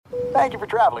Thank you for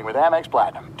traveling with Amex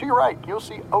Platinum. To your right, you'll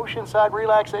see oceanside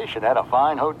relaxation at a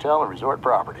fine hotel and resort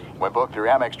property. When booked through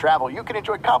Amex Travel, you can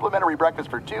enjoy complimentary breakfast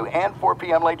for 2 and 4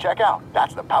 p.m. late checkout.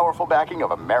 That's the powerful backing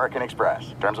of American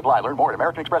Express. Terms apply. Learn more at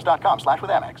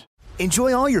americanexpress.com/withAmex.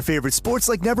 Enjoy all your favorite sports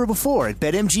like never before at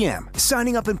BetMGM.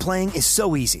 Signing up and playing is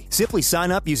so easy. Simply sign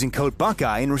up using code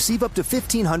Buckeye and receive up to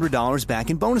 $1,500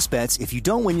 back in bonus bets if you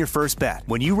don't win your first bet.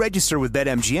 When you register with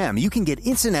BetMGM, you can get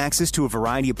instant access to a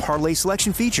variety of parlay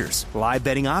selection features, live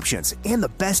betting options, and the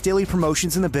best daily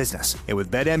promotions in the business. And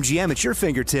with BetMGM at your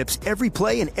fingertips, every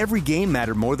play and every game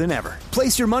matter more than ever.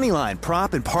 Place your moneyline,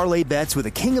 prop, and parlay bets with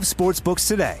the king of sportsbooks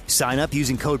today. Sign up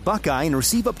using code Buckeye and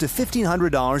receive up to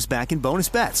 $1,500 back in bonus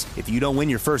bets if you don't win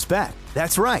your first bet.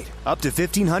 That's right, up to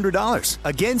 $1,500.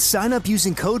 Again, sign up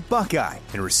using code Buckeye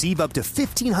and receive up to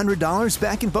 $1,500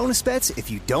 back in bonus bets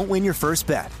if you don't win your first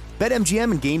bet.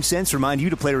 BetMGM and GameSense remind you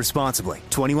to play responsibly.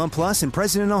 21 plus and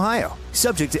present in Ohio.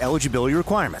 Subject to eligibility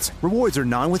requirements. Rewards are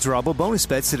non-withdrawable bonus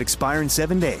bets that expire in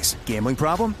 7 days. Gambling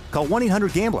problem? Call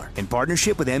 1-800-GAMBLER in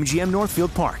partnership with MGM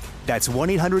Northfield Park. That's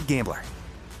 1-800-GAMBLER.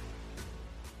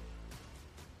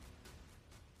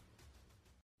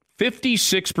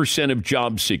 56% of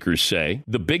job seekers say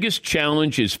the biggest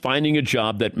challenge is finding a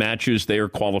job that matches their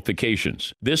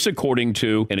qualifications. This according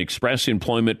to an Express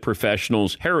Employment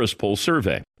Professionals Harris Poll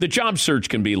survey. The job search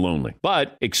can be lonely,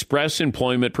 but Express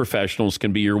Employment Professionals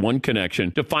can be your one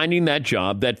connection to finding that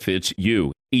job that fits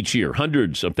you. Each year,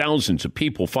 hundreds of thousands of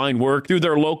people find work through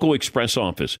their local Express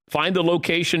office. Find the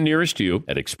location nearest you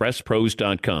at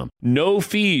expresspros.com. No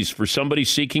fees for somebody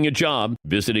seeking a job.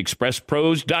 Visit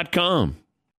expresspros.com.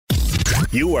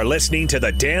 You are listening to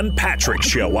the Dan Patrick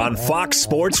Show on Fox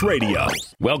Sports Radio.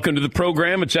 Welcome to the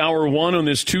program. It's hour one on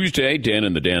this Tuesday. Dan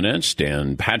and the Danettes,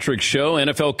 Dan Patrick Show,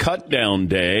 NFL Cutdown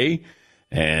Day.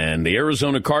 And the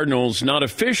Arizona Cardinals not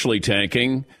officially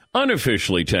tanking,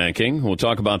 unofficially tanking. We'll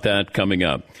talk about that coming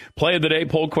up. Play of the day,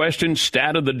 poll question,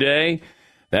 stat of the day.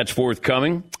 That's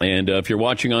forthcoming. And if you're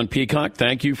watching on Peacock,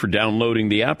 thank you for downloading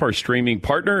the app, our streaming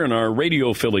partner, and our radio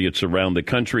affiliates around the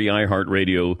country,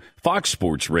 iHeartRadio, Fox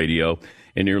Sports Radio,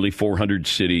 in nearly 400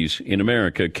 cities in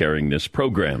America carrying this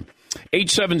program.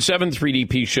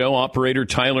 877-3DP Show. Operator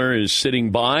Tyler is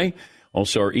sitting by.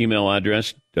 Also, our email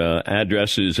address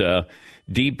is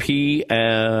dp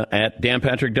at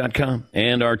danpatrick.com,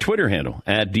 and our Twitter handle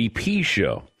at DP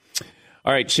Show.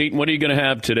 All right, Seton, what are you going to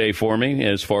have today for me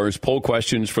as far as poll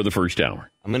questions for the first hour?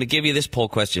 I'm going to give you this poll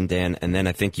question, Dan, and then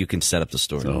I think you can set up the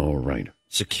story. All right.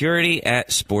 Security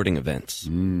at sporting events.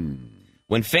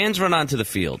 When fans run onto the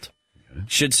field,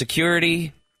 should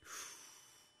security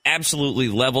absolutely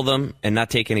level them and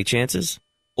not take any chances?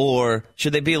 Or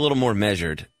should they be a little more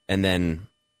measured and then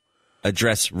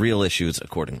address real issues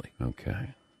accordingly? Okay.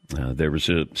 There was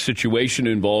a situation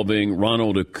involving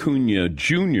Ronald Acuna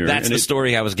Jr. That's the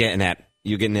story I was getting at.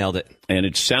 You nailed it. And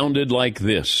it sounded like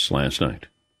this last night.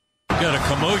 Got a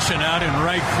commotion out in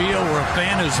right field where a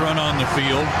fan has run on the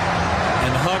field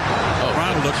and hugged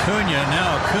Ronald Acuna.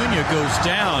 Now Acuna goes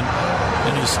down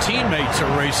and his teammates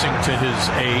are racing to his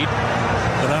aid.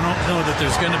 But I don't know that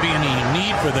there's going to be any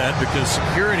need for that because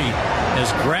security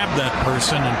has grabbed that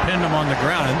person and pinned him on the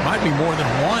ground. It might be more than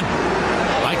one.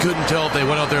 I couldn't tell if they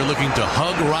went out there looking to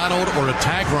hug Ronald or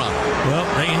attack Ronald. Well,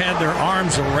 they had their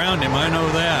arms around him. I know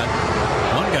that.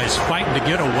 One guy's fighting to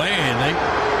get away, and they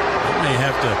may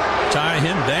have to tie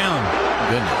him down.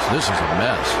 Goodness, this is a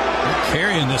mess. They're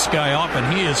carrying this guy off, and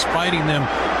he is fighting them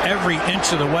every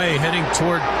inch of the way, heading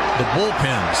toward the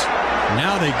bullpens.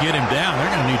 Now they get him down.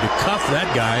 They're going to need to cuff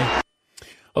that guy.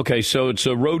 Okay, so it's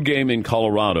a road game in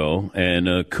Colorado, and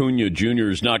Acuna Jr.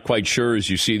 is not quite sure as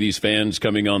you see these fans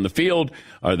coming on the field.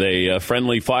 Are they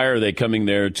friendly fire? Are they coming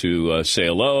there to say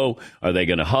hello? Are they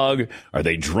going to hug? Are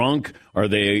they drunk? Are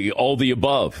they all the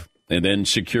above? And then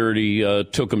security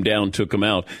took him down, took him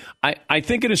out. I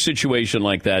think in a situation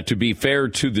like that, to be fair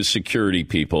to the security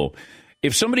people,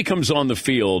 if somebody comes on the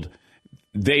field,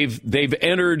 they've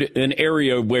entered an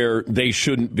area where they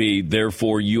shouldn't be.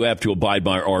 Therefore, you have to abide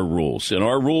by our rules. And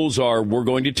our rules are we're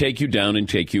going to take you down and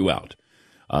take you out.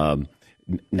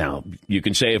 Now, you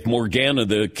can say if Morgana,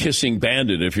 the kissing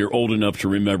bandit, if you're old enough to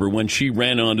remember, when she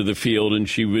ran onto the field and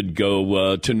she would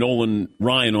go to Nolan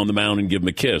Ryan on the mound and give him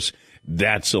a kiss,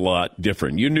 that's a lot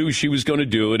different. You knew she was going to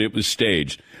do it. It was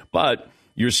staged. But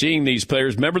you're seeing these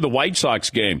players. Remember the White Sox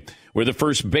game where the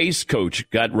first base coach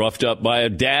got roughed up by a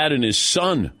dad and his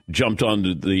son jumped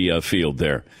onto the field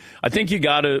there. I think you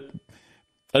got to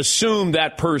assume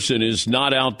that person is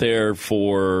not out there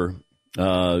for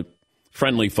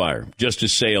friendly fire, just to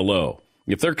say hello.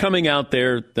 If they're coming out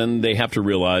there, then they have to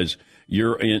realize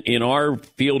You're in our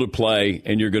field of play,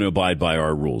 and you're going to abide by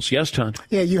our rules. Yes, Todd?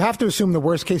 Yeah, you have to assume the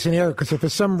worst case scenario, because if for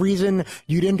some reason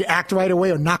you didn't act right away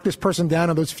or knock this person down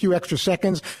in those few extra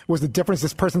seconds, was the difference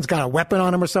this person's got a weapon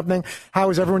on him or something? How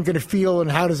is everyone going to feel, and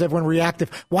how does everyone react?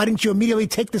 Why didn't you immediately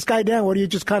take this guy down? What are you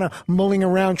just kind of mulling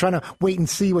around trying to wait and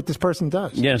see what this person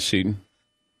does? Yes, Seton.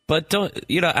 But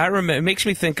I remember, it makes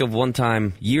me think of one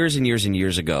time years and years and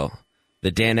years ago,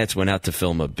 the Danettes went out to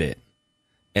film a bit.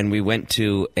 And we went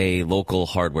to a local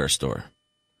hardware store.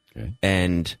 Okay.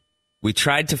 And we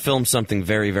tried to film something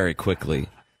very, very quickly.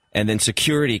 And then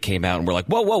security came out and we're like,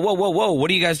 whoa, what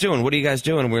are you guys doing? What are you guys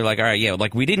doing? And we were like, all right, yeah,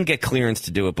 like we didn't get clearance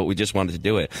to do it, but we just wanted to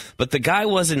do it. But the guy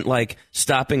wasn't like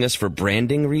stopping us for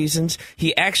branding reasons.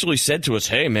 He actually said to us,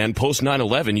 hey, man, post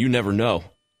 9/11, you never know.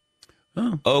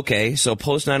 Oh. Okay, so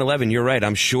post 9/11, you're right.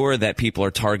 I'm sure that people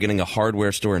are targeting a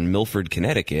hardware store in Milford,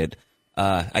 Connecticut.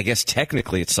 I guess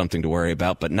technically it's something to worry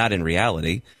about, but not in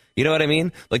reality. You know what I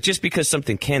mean? Like, just because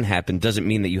something can happen doesn't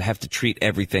mean that you have to treat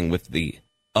everything with the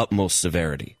utmost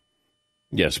severity.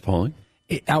 Yes, Paulie?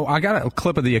 I got a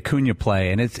clip of the Acuna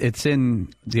play, and it's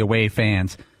in the away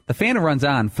fans. The fan who runs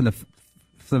on from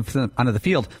onto the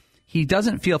field, he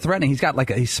doesn't feel threatening.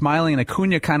 He's smiling, and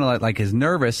Acuna kind of like is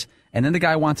nervous. And then the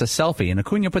guy wants a selfie, and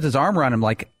Acuna puts his arm around him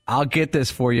like, I'll get this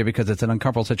for you because it's an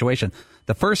uncomfortable situation.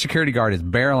 The first security guard is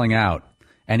barreling out,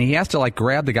 and he has to like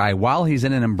grab the guy while he's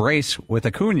in an embrace with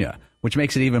Acuna, which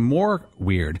makes it even more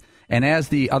weird. And as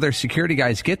the other security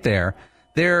guys get there,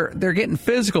 they're getting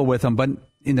physical with him, but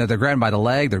they're grabbing by the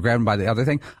leg, they're grabbing by the other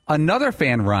thing. Another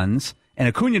fan runs, and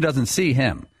Acuna doesn't see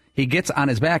him. He gets on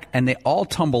his back, and they all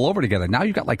tumble over together. Now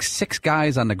you've got like 6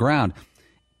 guys on the ground.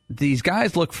 These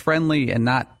guys look friendly and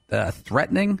not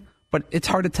threatening, but it's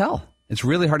hard to tell. It's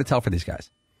really hard to tell for these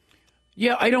guys.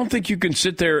 Yeah, I don't think you can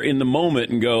sit there in the moment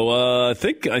and go, I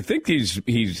think he's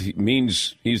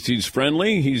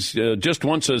friendly. He's just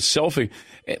wants a selfie.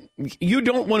 You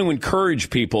don't want to encourage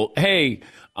people, hey,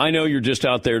 I know you're just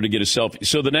out there to get a selfie.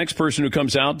 So the next person who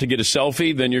comes out to get a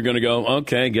selfie, then you're going to go,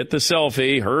 okay, get the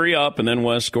selfie, hurry up, and then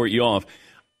we'll escort you off.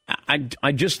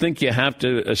 I just think you have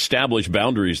to establish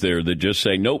boundaries there that just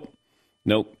say, nope.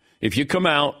 If you come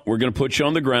out, we're going to put you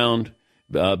on the ground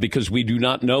because we do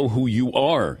not know who you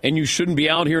are. And you shouldn't be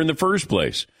out here in the first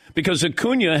place because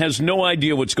Acuna has no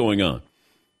idea what's going on.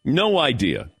 No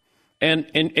idea. And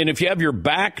if you have your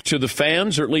back to the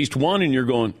fans, or at least one, and you're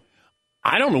going,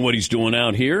 I don't know what he's doing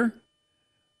out here.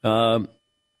 I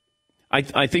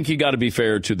think you got to be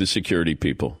fair to the security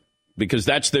people because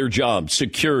that's their job,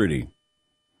 security.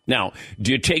 Now,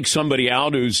 do you take somebody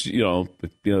out who's,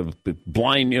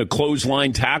 blind,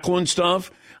 clothesline tackle and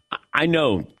stuff? I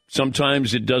know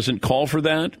sometimes it doesn't call for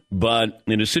that, but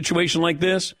in a situation like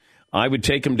this, I would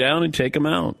take him down and take him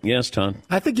out. Yes, Tom?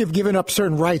 I think you've given up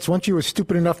certain rights. Once you were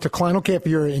stupid enough to climb, I don't care if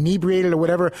you're inebriated or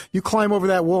whatever, you climb over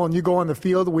that wall and you go on the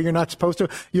field where you're not supposed to,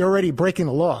 you're already breaking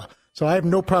the law. So I have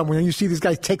no problem when you see these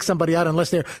guys take somebody out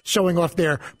unless they're showing off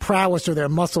their prowess or their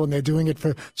muscle and they're doing it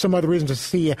for some other reason to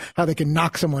see how they can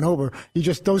knock someone over.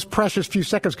 Those precious few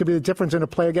seconds could be the difference in a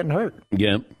player getting hurt.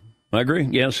 Yeah, I agree.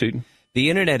 Yeah, Seton. The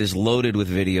internet is loaded with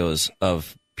videos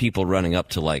of people running up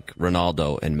to like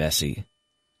Ronaldo and Messi,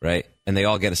 right? And they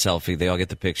all get a selfie. They all get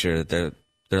the picture. They're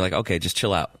like, okay, just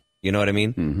chill out. You know what I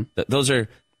mean? Mm-hmm. Those are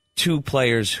 2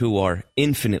 players who are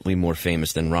infinitely more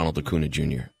famous than Ronald Acuna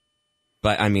Jr.,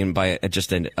 by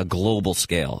just a global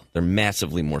scale. They're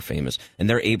massively more famous, and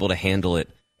they're able to handle it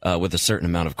with a certain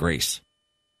amount of grace.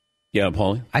 Yeah,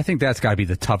 Paulie? I think that's got to be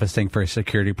the toughest thing for a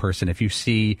security person. If you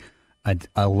see an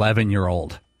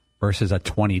 11-year-old versus a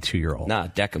 22-year-old. Nah,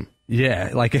 deck him. Yeah,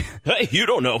 like... Hey, you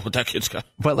don't know what that kid's got.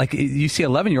 But like, you see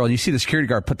 11-year-old, you see the security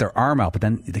guard put their arm out, but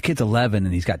then the kid's 11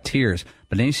 and he's got tears.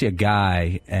 But then you see a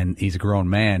guy and he's a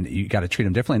grown man, you got to treat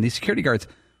him differently. And these security guards,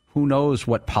 who knows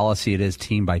what policy it is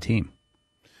team by team.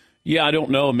 Yeah, I don't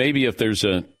know. Maybe if there's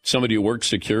somebody who works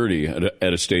security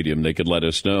at a stadium, they could let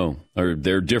us know. Are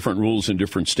there different rules in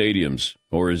different stadiums?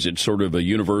 Or is it sort of a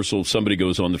universal, somebody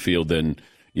goes on the field, then,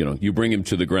 you bring him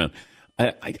to the ground?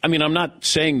 I mean, I'm not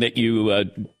saying that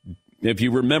if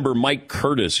you remember Mike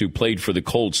Curtis, who played for the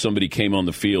Colts, somebody came on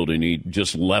the field and he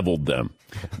just leveled them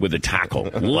with a tackle,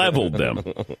 leveled them.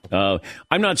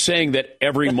 I'm not saying that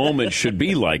every moment should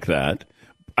be like that.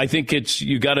 I think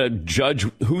you got to judge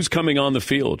who's coming on the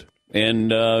field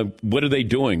and what are they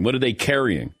doing? What are they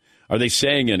carrying? Are they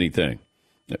saying anything?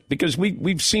 Because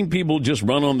we've seen people just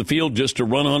run on the field just to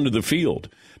run onto the field.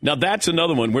 Now, that's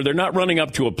another one where they're not running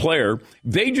up to a player.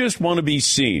 They just want to be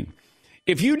seen.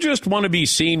 If you just want to be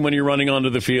seen when you're running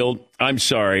onto the field, I'm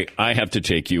sorry, I have to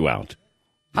take you out.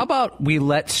 How about we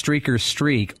let streakers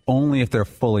streak only if they're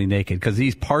fully naked? Because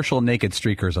these partial naked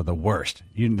streakers are the worst.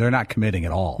 They're not committing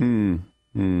at all.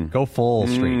 Go full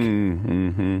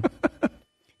streak.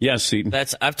 Yes, Seton.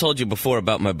 I've told you before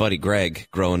about my buddy Greg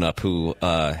growing up who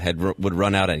would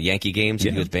run out at Yankee games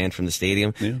and he was banned from the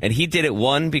stadium. Yeah. And he did it,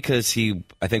 one, because he,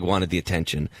 I think, wanted the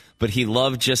attention. But he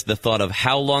loved just the thought of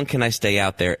how long can I stay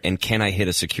out there and can I hit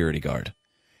a security guard?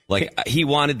 Like, he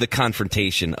wanted the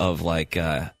confrontation of, like,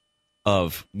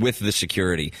 with the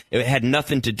security. It had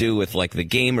nothing to do with, like, the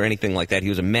game or anything like that. He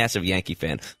was a massive Yankee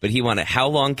fan. But he wanted, how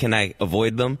long can I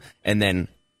avoid them? And then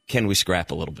can we scrap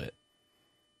a little bit?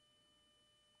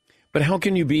 But how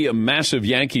can you be a massive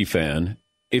Yankee fan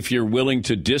if you're willing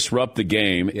to disrupt the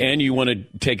game and you want to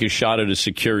take a shot at a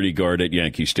security guard at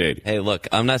Yankee Stadium? Hey, look,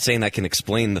 I'm not saying I can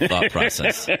explain the thought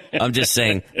process. I'm just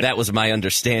saying that was my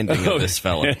understanding of this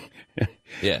fella.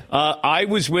 Yeah. I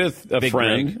was with a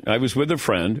friend. I was with a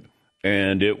friend,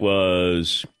 and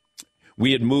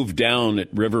we had moved down at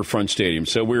Riverfront Stadium.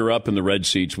 So we were up in the red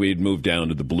seats. We had moved down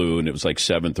to the blue, and it was like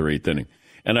 7th or 8th inning.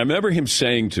 And I remember him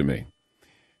saying to me,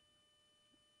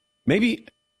 Maybe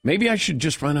I should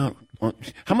just run out.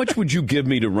 How much would you give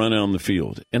me to run out on the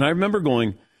field? And I remember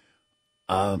going,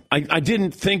 I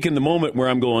didn't think in the moment where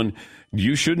I'm going,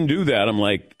 you shouldn't do that. I'm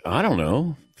like, I don't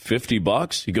know,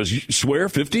 $50. He goes, you swear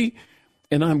 50?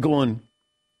 And I'm going,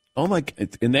 oh my.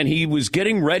 And then he was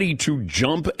getting ready to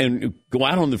jump and go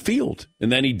out on the field.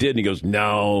 And then he did. And he goes,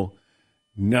 no,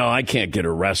 I can't get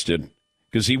arrested.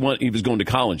 Because he was going to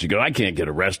college. He goes, I can't get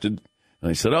arrested. And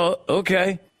I said, oh,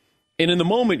 okay. And in the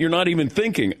moment, you're not even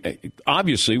thinking,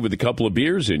 obviously, with a couple of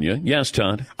beers in you. Yes,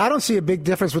 Todd? I don't see a big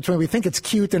difference between we think it's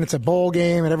cute and it's a bowl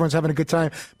game and everyone's having a good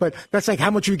time. But that's like how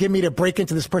much you give me to break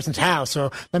into this person's house or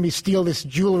let me steal this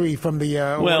jewelry from the...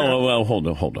 Well, hold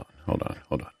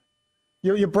on.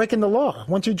 You're breaking the law.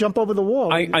 Once you jump over the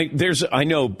wall... I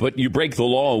know, but you break the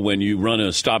law when you run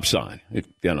a stop sign.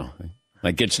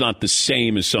 Like, it's not the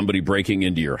same as somebody breaking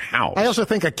into your house. I also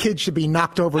think a kid should be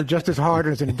knocked over just as hard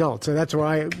as an adult. So that's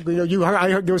why I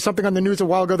heard there was something on the news a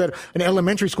while ago that an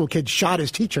elementary school kid shot his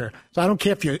teacher. So I don't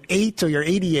care if you're 8 or you're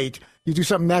 88. You do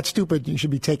something that stupid, you should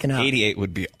be taken out. 88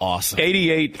 would be awesome.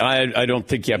 88, I don't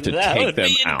think you have to take them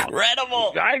out.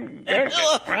 Incredible.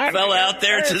 Fell out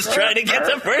there just trying to get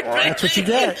the first. That's what you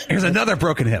get. Here's another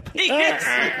broken hip.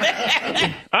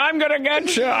 I'm going to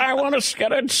get you. I want to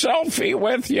get a selfie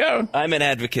with you. I'm an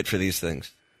advocate for these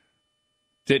things.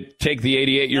 To take the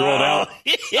 88-year-old out?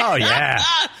 Oh, yeah.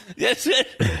 Yes,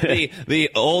 the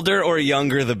older or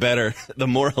younger, the better. The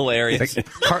more hilarious.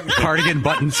 Cardigan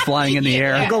buttons flying in the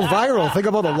air. They go viral. Think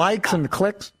of all the likes and the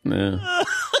clicks. Yeah.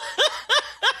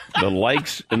 The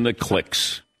likes and the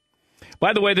clicks.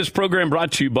 By the way, this program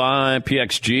brought to you by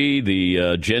PXG,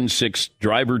 the Gen 6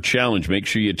 Driver Challenge. Make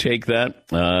sure you take that.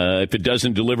 If it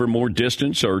doesn't deliver more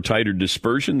distance or tighter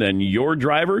dispersion than your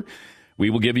driver, we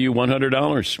will give you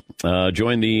 $100.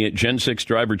 Join the Gen 6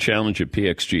 Driver Challenge at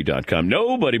pxg.com.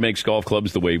 Nobody makes golf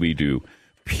clubs the way we do,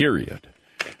 period.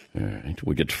 All right,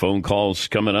 we get phone calls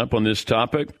coming up on this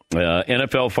topic.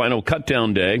 NFL Final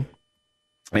Cutdown Day.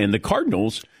 And the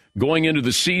Cardinals going into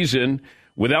the season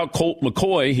without Colt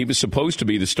McCoy. He was supposed to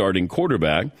be the starting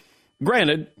quarterback.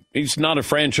 Granted, he's not a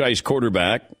franchise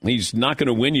quarterback. He's not going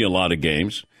to win you a lot of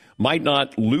games. Might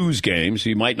not lose games.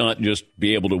 He might not just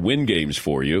be able to win games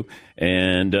for you.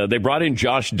 And they brought in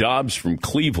Josh Dobbs from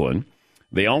Cleveland.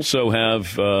 They also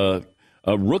have a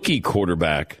rookie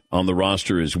quarterback on the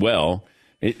roster as well.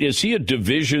 Is he a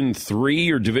Division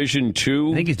III or Division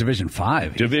II? I think he's Division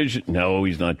V. No,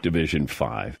 he's not Division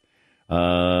V.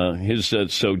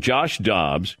 So Josh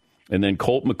Dobbs and then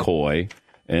Colt McCoy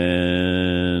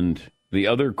and... The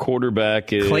other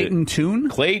quarterback is... Clayton Tune?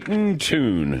 Clayton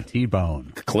Tune.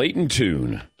 T-Bone. Clayton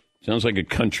Tune. Sounds like a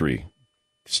country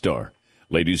star.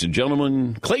 Ladies and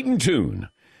gentlemen, Clayton Tune.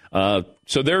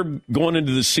 So they're going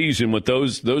into the season with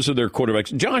those are their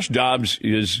quarterbacks. Josh Dobbs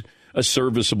is a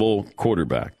serviceable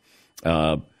quarterback.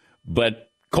 But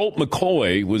Colt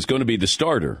McCoy was going to be the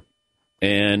starter,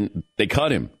 and they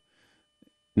cut him.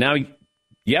 Now...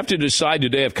 You have to decide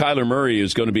today if Kyler Murray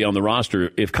is going to be on the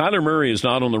roster. If Kyler Murray is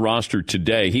not on the roster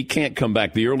today, he can't come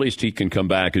back. The earliest he can come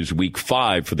back is Week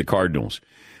 5 for the Cardinals.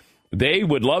 They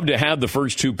would love to have the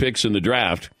first 2 picks in the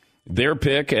draft, their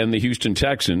pick and the Houston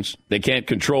Texans. They can't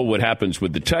control what happens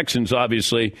with the Texans,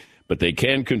 obviously, but they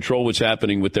can control what's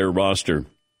happening with their roster.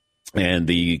 And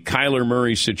the Kyler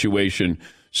Murray situation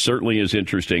certainly is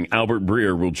interesting. Albert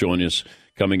Breer will join us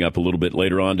coming up a little bit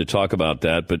later on to talk about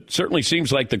that. But certainly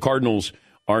seems like the Cardinals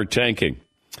are tanking.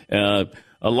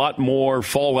 A lot more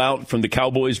fallout from the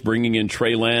Cowboys bringing in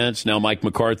Trey Lance. Now, Mike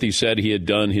McCarthy said he had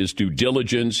done his due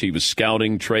diligence. He was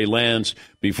scouting Trey Lance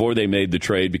before they made the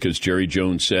trade because Jerry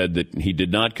Jones said that he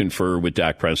did not confer with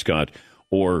Dak Prescott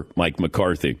or Mike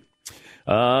McCarthy.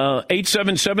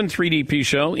 877-3DP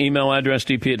Show. Email address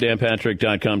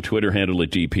dp@danpatrick.com. Twitter handle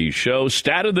at DP Show.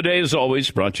 Stat of the day, as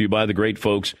always, brought to you by the great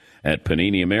folks at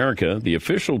Panini America, the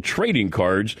official trading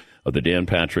cards of the Dan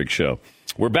Patrick Show.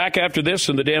 We're back after this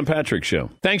on the Dan Patrick Show.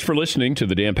 Thanks for listening to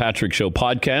the Dan Patrick Show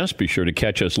podcast. Be sure to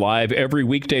catch us live every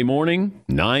weekday morning,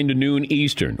 9 to noon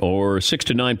Eastern or 6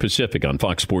 to 9 Pacific on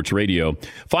Fox Sports Radio.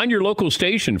 Find your local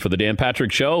station for the Dan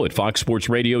Patrick Show at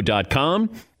foxsportsradio.com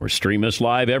or stream us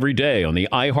live every day on the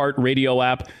iHeartRadio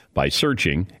app by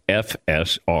searching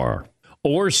FSR.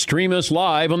 Or stream us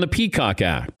live on the Peacock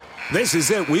app. This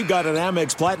is it. We've got an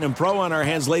Amex Platinum Pro on our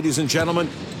hands, ladies and gentlemen.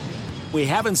 We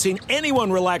haven't seen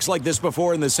anyone relax like this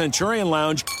before in the Centurion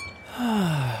Lounge.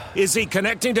 Is he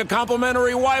connecting to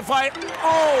complimentary Wi-Fi?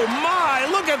 Oh, my!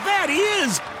 Look at that! He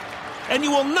is! And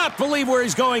you will not believe where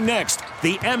he's going next.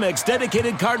 The Amex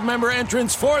dedicated card member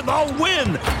entrance for the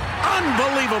win!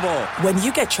 Unbelievable! When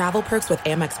you get travel perks with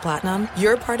Amex Platinum,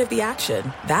 you're part of the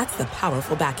action. That's the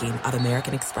powerful backing of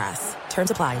American Express.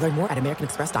 Terms apply. Learn more at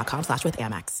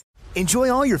americanexpress.com/withAmex.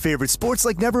 Enjoy all your favorite sports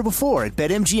like never before at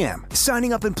BetMGM.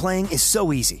 Signing up and playing is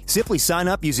so easy. Simply sign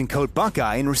up using code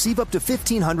Buckeye and receive up to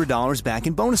 $1,500 back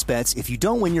in bonus bets if you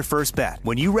don't win your first bet.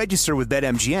 When you register with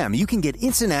BetMGM, you can get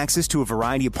instant access to a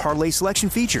variety of parlay selection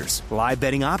features, live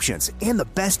betting options, and the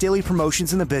best daily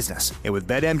promotions in the business. And with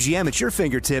BetMGM at your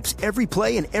fingertips, every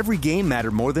play and every game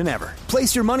matter more than ever.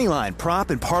 Place your moneyline, prop,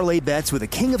 and parlay bets with the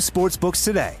king of sportsbooks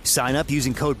today. Sign up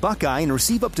using code Buckeye and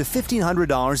receive up to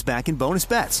 $1,500 back in bonus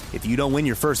bets if you don't win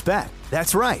your first bet.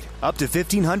 That's right, up to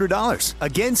 $1,500.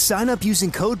 Again, sign up using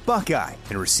code Buckeye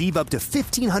and receive up to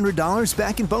 $1,500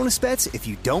 back in bonus bets if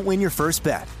you don't win your first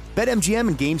bet. BetMGM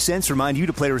and GameSense remind you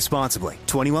to play responsibly.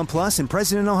 21 plus and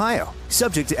present in Ohio.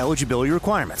 Subject to eligibility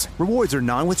requirements. Rewards are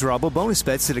non-withdrawable bonus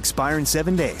bets that expire in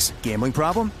 7 days. Gambling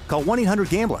problem? Call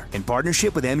 1-800-GAMBLER in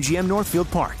partnership with MGM Northfield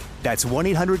Park. That's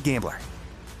 1-800-GAMBLER.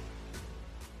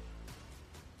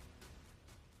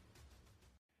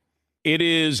 It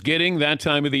is getting that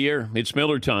time of the year. It's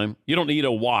Miller time. You don't need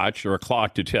a watch or a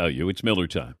clock to tell you. It's Miller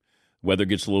time. Weather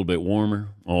gets a little bit warmer.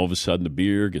 All of a sudden, the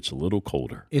beer gets a little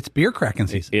colder. It's beer cracking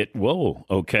season. Whoa,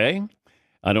 okay.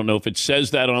 I don't know if it says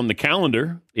that on the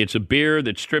calendar. It's a beer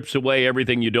that strips away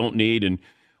everything you don't need and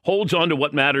holds on to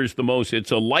what matters the most. It's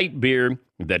a light beer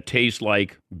that tastes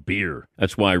like beer.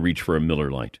 That's why I reach for a Miller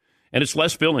Lite. And it's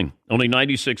less filling, only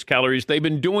 96 calories. They've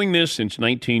been doing this since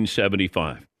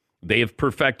 1975. They have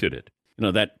perfected it. You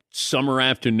know, that summer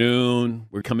afternoon,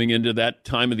 we're coming into that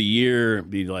time of the year,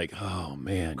 be like, oh,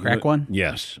 man. Crack one?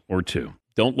 Yes, or two.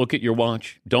 Don't look at your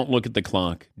watch. Don't look at the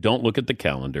clock. Don't look at the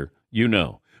calendar. You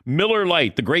know. Miller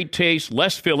Lite, the great taste,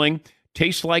 less filling,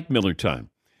 tastes like Miller time.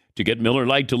 To get Miller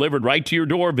Lite delivered right to your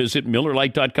door, visit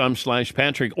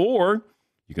MillerLite.com/Patrick, or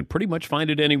you can pretty much find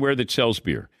it anywhere that sells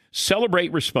beer.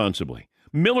 Celebrate responsibly.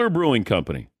 Miller Brewing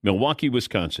Company, Milwaukee,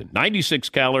 Wisconsin. 96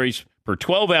 calories per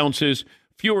 12 ounces,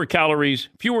 fewer calories,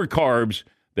 fewer carbs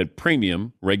than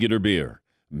premium regular beer.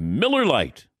 Miller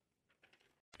Lite.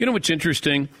 You know what's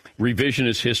interesting?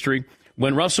 Revisionist history.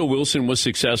 When Russell Wilson was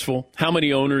successful, how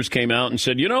many owners came out and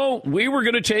said, you know, we were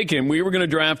going to take him, we were going to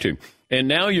draft him. And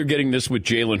now you're getting this with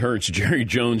Jalen Hurts. Jerry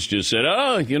Jones just said,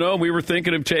 we were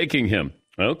thinking of taking him.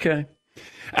 Okay.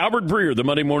 Albert Breer, the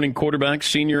Monday Morning Quarterback,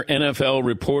 senior NFL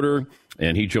reporter,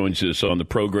 and he joins us on the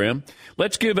program.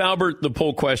 Let's give Albert the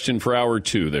poll question for hour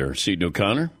two there, Seton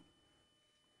O'Connor.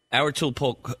 Hour two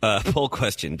poll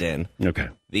question, Dan. Okay.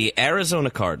 The Arizona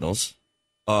Cardinals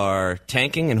are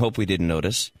tanking and hope we didn't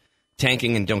notice,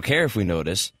 tanking and don't care if we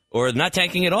notice, or not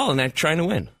tanking at all and they're trying to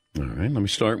win. All right, let me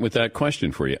start with that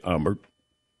question for you, Albert.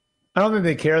 I don't think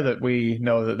they care that we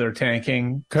know that they're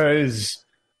tanking because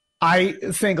I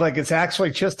think it's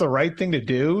actually just the right thing to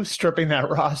do, stripping that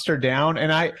roster down.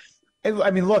 And I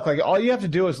mean, look, all you have to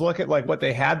do is look at what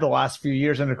they had the last few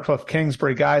years under Cliff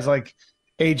Kingsbury, guys like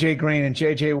AJ Green and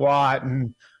JJ Watt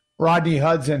and Rodney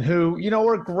Hudson, who,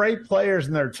 were great players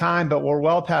in their time, but were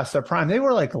well past their prime. They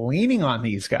were leaning on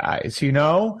these guys,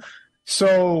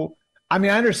 So, I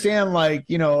mean, I understand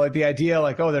the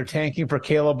idea they're tanking for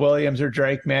Caleb Williams or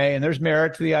Drake May, and there's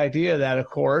merit to the idea of that, of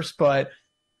course, but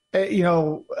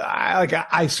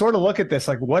I sort of look at this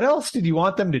what else did you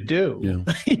want them to do? Yeah.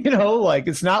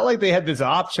 It's not like they had this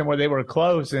option where they were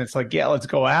close and it's let's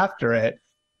go after it.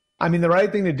 I mean, the right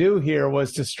thing to do here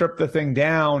was to strip the thing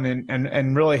down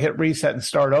and really hit reset and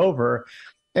start over.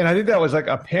 And I think that was like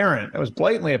apparent. It was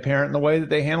blatantly apparent in the way that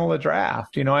they handled the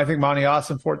draft. I think Monty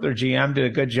Austinfort, their GM, did a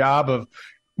good job of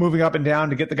moving up and down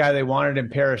to get the guy they wanted in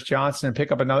Paris Johnson and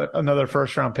pick up another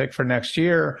first-round pick for next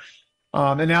year.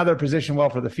 And now they're positioned well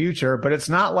for the future. But it's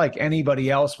not like anybody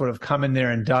else would have come in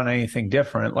there and done anything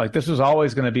different. Like, this was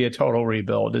always going to be a total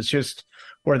rebuild. It's just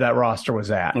where that roster was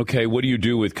at. Okay, what do you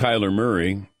do with Kyler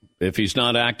Murray? If he's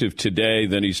not active today,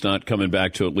 then he's not coming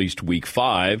back to at least week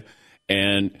 5.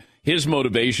 And his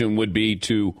motivation would be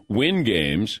to win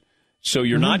games, so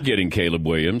you're not getting Caleb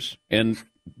Williams. And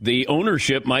the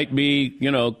ownership might be,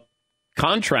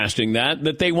 contrasting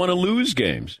that they want to lose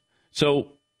games.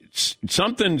 So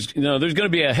something's, there's going to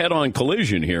be a head-on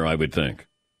collision here, I would think.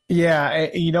 Yeah,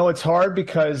 it's hard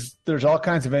because there's all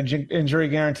kinds of injury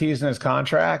guarantees in his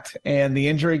contract, and the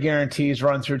injury guarantees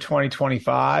run through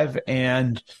 2025.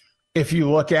 And if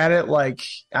you look at it,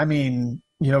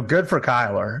 good for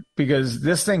Kyler, because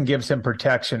this thing gives him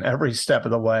protection every step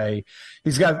of the way.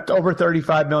 He's got over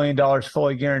 $35 million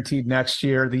fully guaranteed next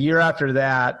year. The year after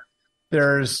that,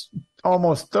 there's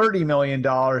almost $30 million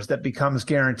that becomes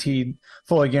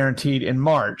fully guaranteed in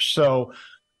March. So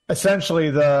essentially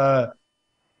the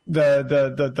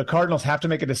Cardinals have to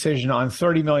make a decision on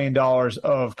 $30 million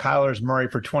of Kyler Murray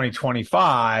for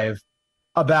 2025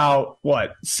 about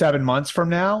 7 months from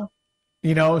now?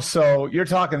 So you're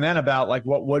talking then about like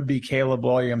what would be Caleb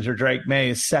Williams or Drake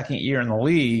May's second year in the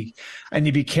league, and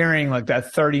you'd be carrying like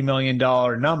that $30 million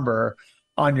number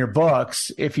on your books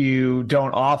if you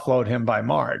don't offload him by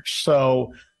March.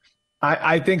 So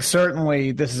I think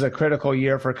certainly this is a critical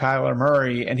year for Kyler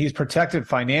Murray, and he's protected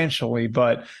financially.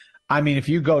 But if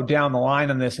you go down the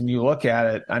line on this and you look at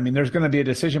it, there's going to be a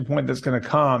decision point that's going to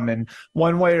come, and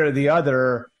one way or the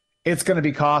other, it's going to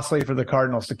be costly for the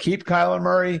Cardinals to keep Kyler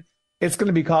Murray. It's going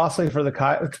to be costly for the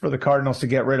Cardinals to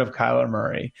get rid of Kyler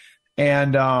Murray.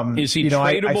 And, is he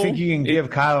tradable? I think you can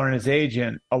give Kyler and his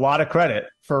agent a lot of credit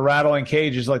for rattling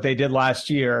cages like they did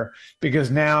last year, because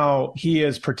now he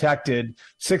is protected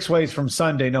 6 ways from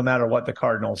Sunday, no matter what the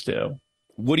Cardinals do.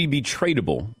 Would he be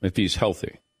tradable if he's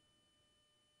healthy?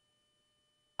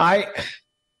 I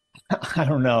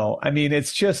don't know.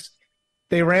 It's just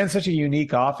they ran such a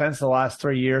unique offense the last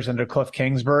 3 years under Cliff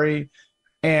Kingsbury.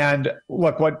 And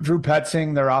look, what Drew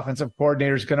Petzing, their offensive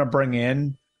coordinator, is going to bring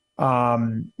in,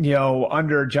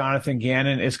 under Jonathan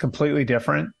Gannon is completely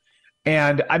different.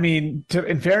 And in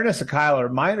fairness to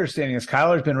Kyler, my understanding is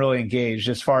Kyler's been really engaged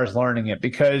as far as learning it,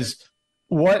 because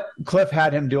what Cliff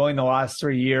had him doing the last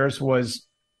 3 years was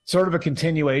sort of a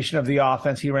continuation of the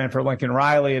offense he ran for Lincoln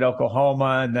Riley at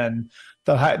Oklahoma, and then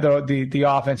the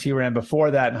offense he ran before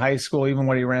that in high school, even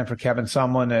when he ran for Kevin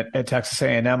Sumlin at Texas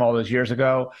A&M all those years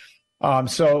ago.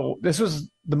 So this has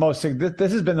been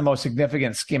the most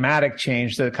significant schematic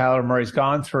change that Kyler Murray's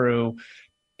gone through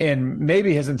in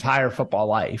maybe his entire football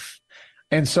life.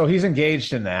 And so he's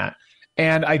engaged in that.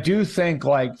 And I do think,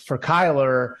 like, for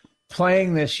Kyler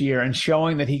playing this year and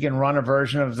showing that he can run a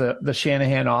version of the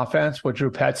Shanahan offense with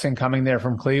Drew Petzing coming there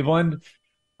from Cleveland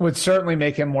would certainly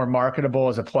make him more marketable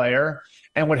as a player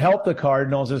and would help the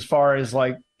Cardinals as far as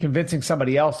like convincing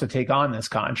somebody else to take on this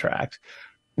contract.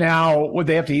 Now, would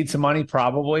they have to eat some money?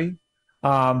 Probably.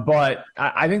 But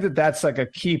I think that that's like a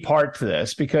key part to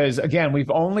this, because, again,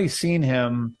 we've only seen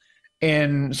him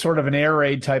in sort of an air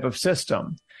raid type of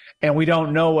system, and we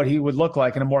don't know what he would look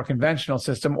like in a more conventional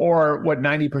system or what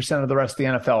 90% of the rest of the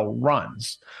NFL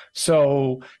runs.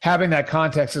 So having that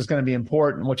context is going to be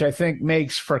important, which I think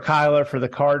makes for Kyler, for the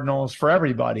Cardinals, for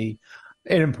everybody,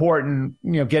 an important,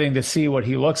 getting to see what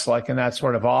he looks like in that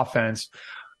sort of offense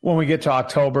when we get to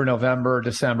October, November,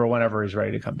 December, whenever he's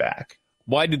ready to come back.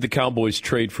 Why did the Cowboys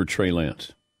trade for Trey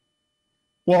Lance?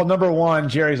 Well, number one,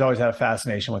 Jerry's always had a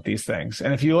fascination with these things.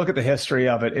 And if you look at the history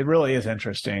of it, it really is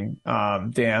interesting,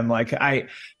 Dan. You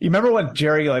remember when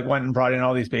Jerry went and brought in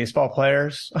all these baseball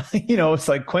players? It's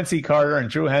like Quincy Carter and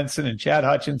Drew Henson and Chad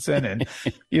Hutchinson. And,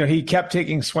 he kept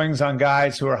taking swings on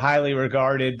guys who were highly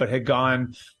regarded but had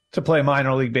gone to play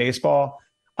minor league baseball.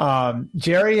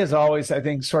 Jerry has always, I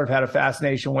think, sort of had a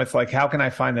fascination with, how can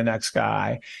I find the next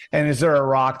guy? And is there a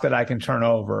rock that I can turn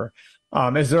over?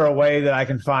 Is there a way that I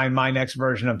can find my next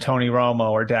version of Tony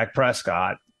Romo or Dak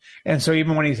Prescott? And so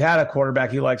even when he's had a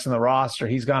quarterback he likes in the roster,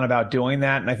 he's gone about doing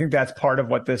that. And I think that's part of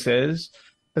what this is,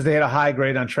 because they had a high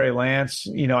grade on Trey Lance.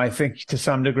 I think to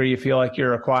some degree you feel like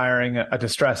you're acquiring a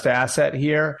distressed asset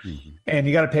here. Mm-hmm. And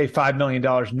you got to pay $5 million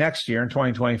next year in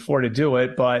 2024 to do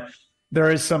it. But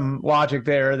there is some logic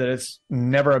there that it's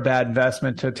never a bad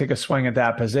investment to take a swing at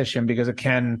that position, because it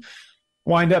can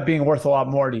wind up being worth a lot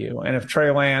more to you. And if Trey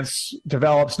Lance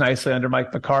develops nicely under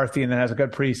Mike McCarthy and then has a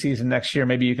good preseason next year,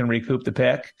 maybe you can recoup the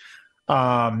pick.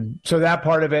 So that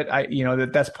part of it,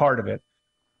 that's part of it.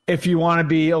 If you want to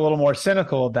be a little more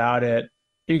cynical about it,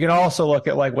 you can also look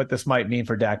at like what this might mean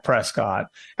for Dak Prescott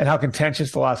and how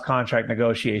contentious the last contract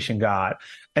negotiation got,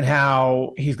 and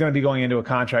how he's going to be going into a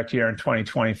contract year in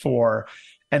 2024,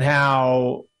 and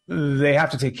how they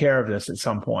have to take care of this at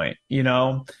some point,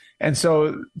 And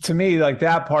so to me, like,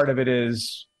 that part of it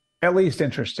is at least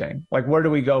interesting. Like, where do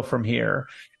we go from here?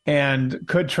 And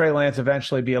could Trey Lance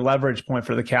eventually be a leverage point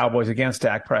for the Cowboys against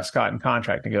Dak Prescott in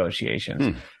contract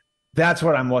negotiations? That's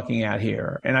what I'm looking at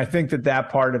here. And I think that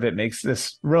part of it makes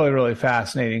this really, really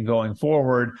fascinating going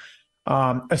forward,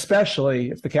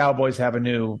 especially if the Cowboys have a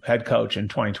new head coach in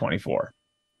 2024.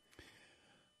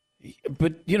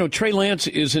 But, Trey Lance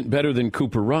isn't better than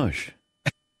Cooper Rush.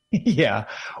 Yeah.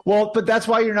 Well, but that's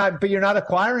why you're not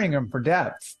acquiring him for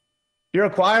depth. You're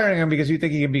acquiring him because you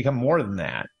think he can become more than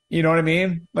that. You know what I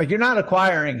mean? Like, you're not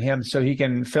acquiring him so he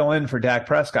can fill in for Dak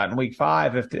Prescott in week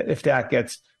 5 if Dak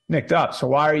gets nicked up. So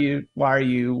why are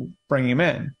you bringing him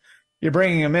in? You're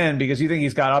bringing him in because you think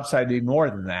he's got upside to be more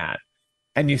than that.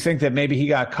 And you think that maybe he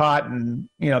got caught in,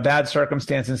 bad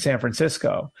circumstance in San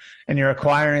Francisco, and you're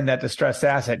acquiring that distressed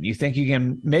asset. And you think you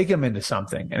can make him into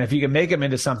something. And if you can make him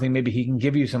into something, maybe he can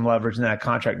give you some leverage in that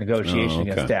contract negotiation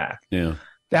against Dak. Yeah.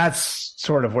 That's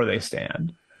sort of where they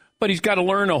stand. But he's got to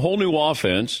learn a whole new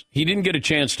offense. He didn't get a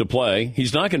chance to play.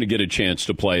 He's not going to get a chance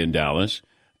to play in Dallas.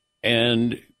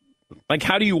 And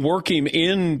how do you work him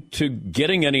into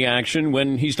getting any action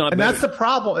when he's not? And that's the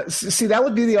problem. See, that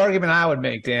would be the argument I would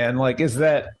make, Dan. Is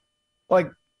that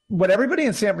what everybody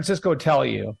in San Francisco would tell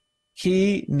you?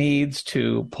 He needs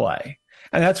to play,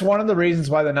 and that's one of the reasons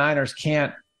why the Niners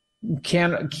can't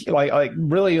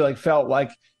really felt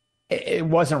like it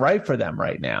wasn't right for them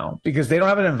right now, because they don't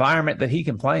have an environment that he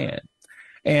can play in.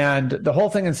 And the whole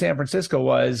thing in San Francisco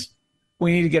was,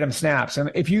 we need to get him snaps.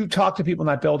 And if you talk to people in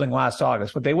that building last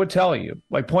August, what they would tell you,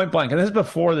 point blank, and this is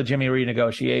before the Jimmy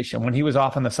renegotiation, when he was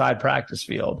off on the side practice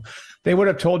field, they would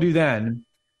have told you then,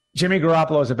 Jimmy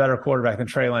Garoppolo is a better quarterback than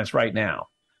Trey Lance right now.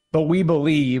 But we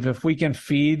believe if we can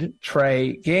feed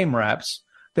Trey game reps,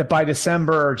 that by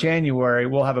December or January,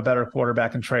 we'll have a better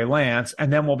quarterback in Trey Lance,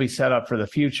 and then we'll be set up for the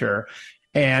future.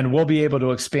 And we'll be able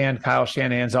to expand Kyle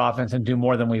Shanahan's offense and do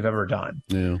more than we've ever done.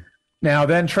 Yeah. Now,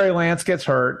 then Trey Lance gets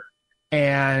hurt.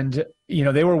 And,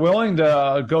 they were willing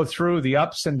to go through the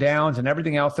ups and downs and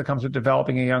everything else that comes with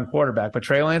developing a young quarterback. But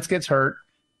Trey Lance gets hurt,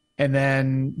 and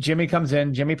then Jimmy comes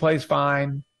in. Jimmy plays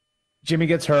fine. Jimmy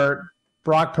gets hurt.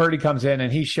 Brock Purdy comes in,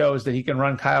 and he shows that he can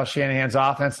run Kyle Shanahan's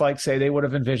offense like, say, they would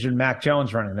have envisioned Mac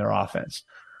Jones running their offense.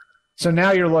 So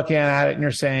now you're looking at it and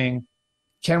you're saying,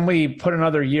 can we put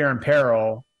another year in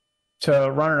peril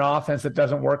to run an offense that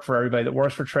doesn't work for everybody, that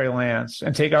works for Trey Lance,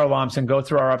 and take our lumps and go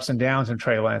through our ups and downs in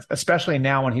Trey Lance, especially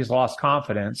now when he's lost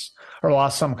confidence or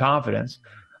lost some confidence?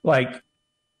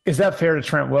 Is that fair to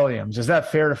Trent Williams? Is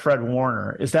that fair to Fred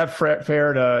Warner? Is that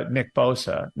fair to Nick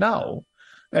Bosa? No.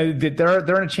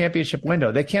 They're in a championship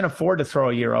window. They can't afford to throw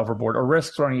a year overboard or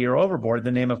risk throwing a year overboard in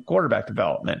the name of quarterback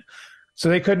development. So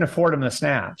they couldn't afford him the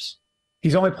snaps.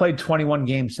 He's only played 21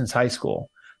 games since high school.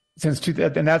 And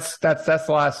that's the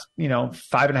last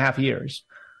 5.5 years.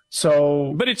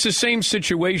 So, but it's the same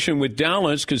situation with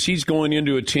Dallas, because he's going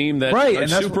into a team that's a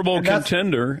Super Bowl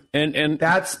contender, and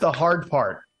that's the hard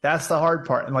part. That's the hard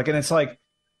part. And it's like,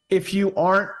 if you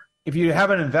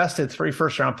haven't invested 3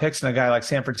 first-round picks in a guy like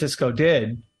San Francisco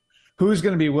did, who's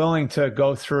going to be willing to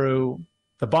go through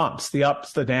the bumps, the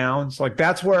ups, the downs?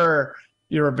 That's where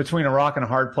you're between a rock and a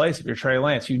hard place. If you're Trey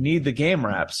Lance, you need the game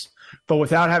reps. But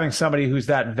without having somebody who's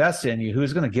that invested in you,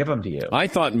 who's going to give them to you? I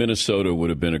thought Minnesota would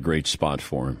have been a great spot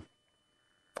for him.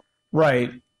 Right.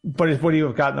 But would he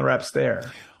have gotten the reps there?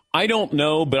 I don't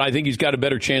know, but I think he's got a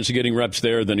better chance of getting reps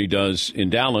there than he does in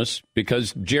Dallas,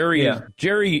 because Jerry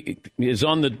is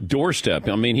on the doorstep.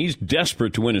 I mean, he's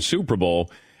desperate to win a Super Bowl,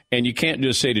 and you can't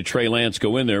just say to Trey Lance,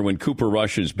 go in there when Cooper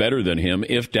Rush is better than him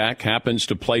if Dak happens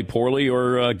to play poorly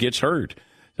or gets hurt.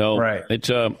 So it's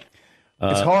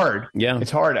hard. Yeah.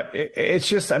 It's hard. It's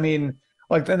just, and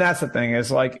that's the thing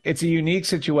is, it's a unique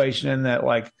situation in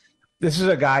that, this is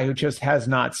a guy who just has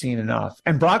not seen enough.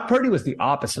 And Brock Purdy was the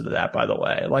opposite of that, by the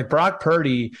way. Brock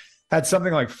Purdy had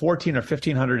something like 1,400 or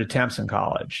 1,500 attempts in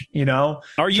college,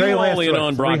 Are you Trey all Lance in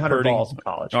on Brock Purdy? Balls in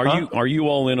college. Are you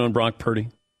all in on Brock Purdy?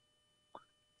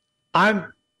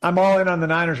 I'm all in on the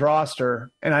Niners roster,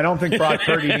 and I don't think Brock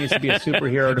Purdy needs to be a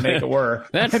superhero to make it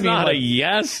work. That's not a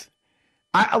yes.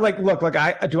 Do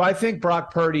I think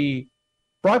Brock Purdy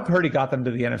got them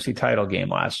to the NFC title game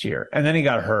last year, and then he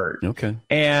got hurt. Okay.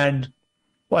 And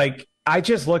I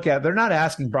just look at, they're not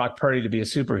asking Brock Purdy to be a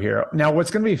superhero. Now,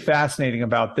 what's going to be fascinating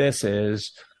about this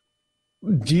is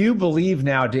do you believe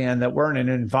now, Dan, that we're in an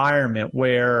environment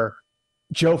where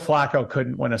Joe Flacco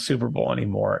couldn't win a Super Bowl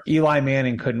anymore? Eli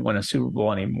Manning couldn't win a Super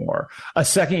Bowl anymore. A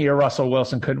second-year Russell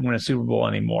Wilson couldn't win a Super Bowl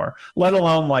anymore, let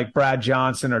alone like Brad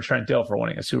Johnson or Trent Dilfer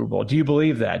winning a Super Bowl. Do you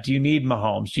believe that? Do you need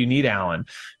Mahomes? Do you need Allen?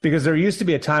 Because there used to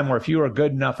be a time where if you were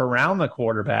good enough around the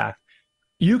quarterback,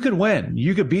 you could win.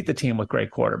 You could beat the team with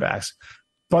great quarterbacks.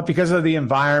 But because of the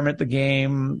environment, the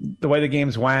game, the way the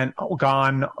games went,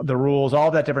 gone, the rules,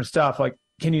 all that different stuff, like,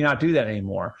 can you not do that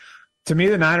anymore? To me,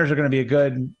 the Niners are going to be a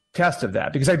good test of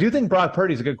that because I do think Brock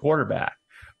Purdy is a good quarterback.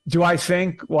 Do I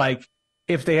think, like,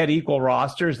 if they had equal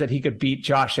rosters that he could beat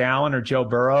Josh Allen or Joe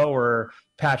Burrow or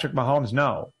Patrick Mahomes?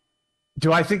 No.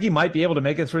 Do I think he might be able to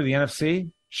make it through the NFC?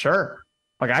 Sure.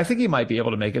 Like, I think he might be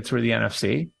able to make it through the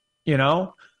NFC, you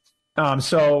know?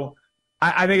 So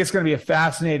I think it's going to be a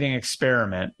fascinating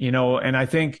experiment, you know, and I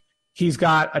think he's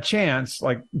got a chance.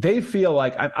 Like, they feel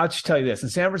like, I'll just tell you this, in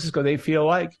San Francisco, they feel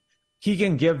like he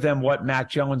can give them what Mac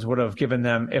Jones would have given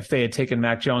them if they had taken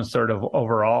Mac Jones third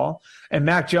overall. And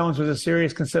Mac Jones was a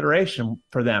serious consideration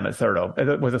for them at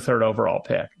with a third overall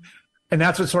pick. And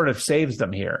that's what sort of saves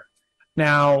them here.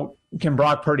 Now, can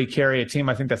Brock Purdy carry a team?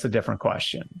 I think that's a different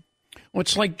question. Well,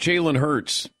 it's like Jalen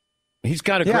Hurts. He's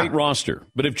got a great roster.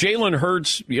 But if Jalen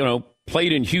Hurts, you know,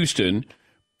 played in Houston,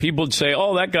 people would say,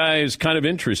 oh, that guy is kind of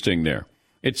interesting there.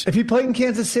 If he played in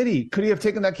Kansas City, could he have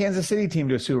taken that Kansas City team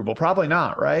to a Super Bowl? Probably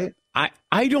not, right?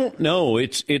 I don't know.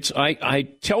 I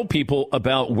tell people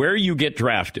about where you get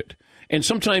drafted. And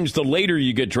sometimes the later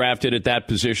you get drafted at that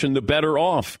position, the better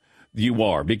off you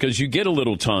are because you get a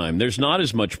little time. There's not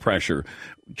as much pressure.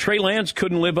 Trey Lance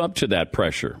couldn't live up to that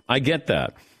pressure. I get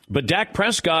that. But Dak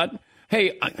Prescott,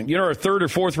 hey, you're a third or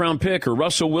fourth round pick, or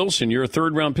Russell Wilson, you're a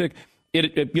third round pick.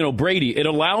 Brady, it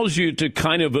allows you to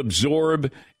kind of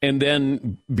absorb and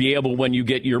then be able, when you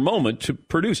get your moment, to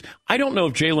produce. I don't know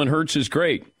if Jalen Hurts is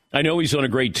great. I know he's on a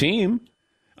great team.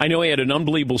 I know he had an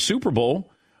unbelievable Super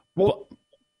Bowl. Well,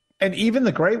 and even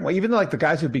the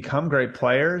guys who become great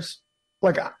players,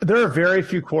 like, there are very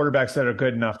few quarterbacks that are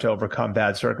good enough to overcome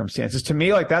bad circumstances. To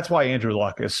me, like, that's why Andrew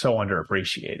Luck is so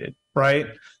underappreciated, right?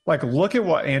 Like, look at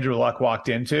what Andrew Luck walked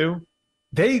into.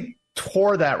 They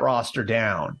tore that roster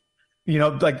down. You know,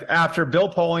 like, after Bill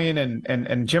Polian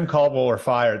and Jim Caldwell were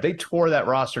fired, they tore that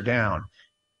roster down.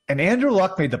 And Andrew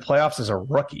Luck made the playoffs as a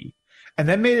rookie, and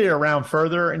then made it around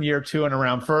further in year 2 and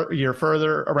around further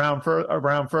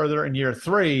in year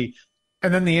 3.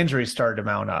 And then the injuries started to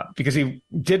mount up because he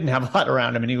didn't have a lot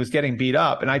around him and he was getting beat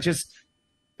up. And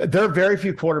there are very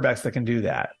few quarterbacks that can do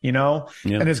that, you know?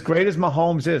 Yeah. And as great as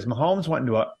Mahomes is, Mahomes went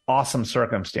into an awesome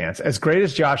circumstance. As great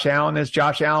as Josh Allen is,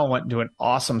 Josh Allen went into an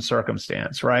awesome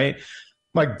circumstance, right?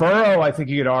 Like Burrow, I think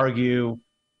you could argue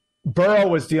Burrow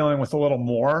was dealing with a little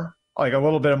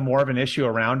bit more of an issue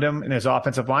around him in his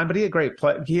offensive line, but he had great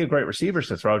receivers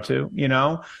to throw to, you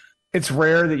know? It's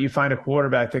rare that you find a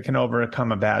quarterback that can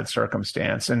overcome a bad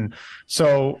circumstance. And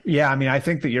so, yeah, I mean, I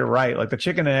think that you're right. Like, the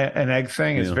chicken and egg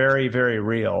thing is very, very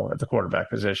real at the quarterback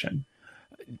position.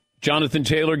 Jonathan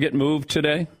Taylor get moved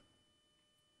today?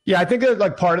 Yeah, I think that,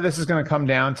 like, part of this is going to come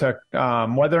down to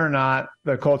whether or not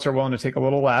the Colts are willing to take a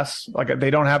little less. Like, they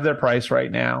don't have their price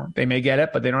right now. They may get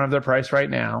it, but they don't have their price right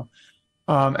now.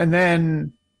 And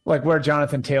then, like, where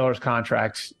Jonathan Taylor's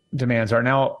contract demands are.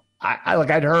 Now,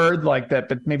 I'd heard like that,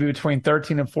 but maybe between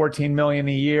 13 and 14 million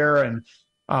a year and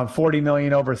 40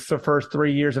 million over the first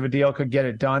 3 years of a deal could get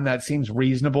it done. That seems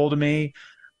reasonable to me.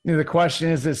 You know, the question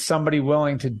is somebody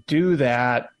willing to do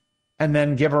that and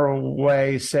then give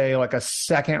away, say, like a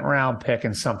second round pick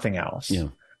and something else? Yeah.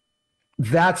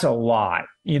 That's a lot,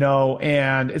 you know,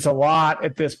 and it's a lot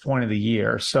at this point of the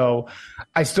year. So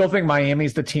I still think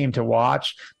Miami's the team to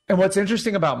watch. And what's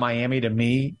interesting about Miami to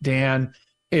me, Dan,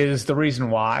 is the reason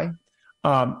why.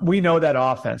 We know that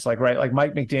offense, like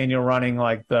Mike McDaniel running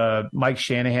like the Mike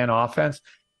Shanahan offense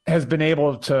has been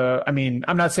able to, I mean,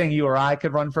 I'm not saying you or I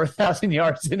could run for 1,000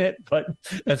 yards in it, but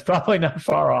that's probably not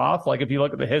far off. Like, if you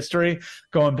look at the history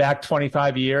going back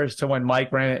 25 years to when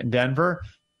Mike ran it in Denver.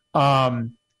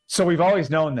 So we've always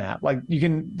known that, like, you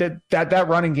can, that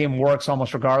running game works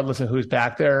almost regardless of who's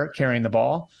back there carrying the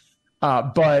ball.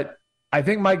 But I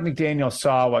think Mike McDaniel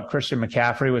saw what Christian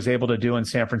McCaffrey was able to do in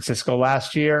San Francisco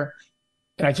last year.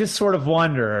 And I just sort of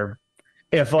wonder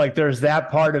if, like, there's that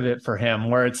part of it for him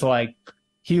where it's like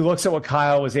he looks at what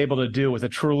Kyle was able to do with a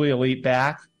truly elite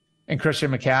back and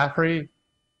Christian McCaffrey,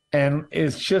 and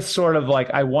it's just sort of like,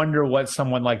 I wonder what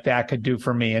someone like that could do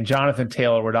for me. And Jonathan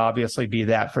Taylor would obviously be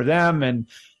that for them. And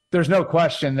there's no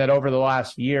question that over the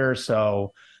last year or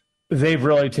so, they've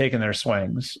really taken their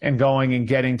swings and going and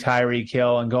getting Tyreek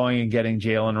Hill and going and getting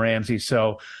Jalen Ramsey.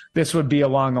 So this would be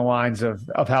along the lines of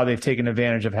how they've taken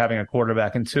advantage of having a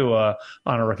quarterback in Tua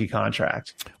on a rookie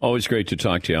contract. Always great to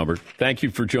talk to you, Albert. Thank you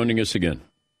for joining us again.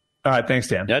 All right, thanks,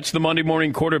 Dan. That's the Monday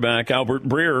morning quarterback, Albert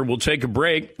Breer. We'll take a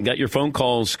break. Got your phone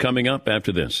calls coming up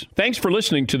after this. Thanks for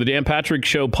listening to the Dan Patrick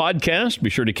Show podcast. Be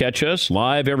sure to catch us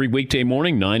live every weekday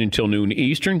morning, 9 until noon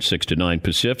Eastern, 6 to 9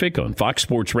 Pacific on Fox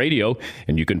Sports Radio.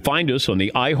 And you can find us on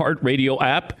the iHeartRadio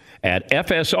app at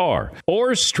FSR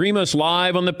or stream us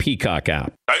live on the Peacock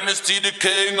app. Dynasty the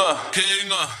King.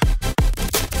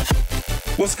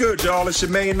 What's good, y'all? It's your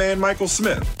main man, Michael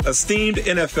Smith, esteemed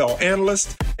NFL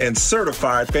analyst and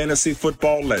certified fantasy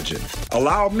football legend.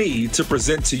 Allow me to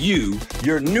present to you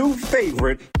your new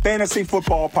favorite fantasy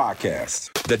football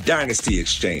podcast, The Dynasty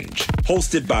Exchange,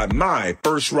 hosted by my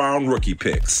first-round rookie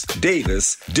picks,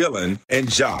 Davis, Dylan,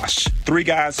 and Josh, three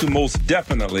guys who most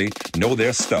definitely know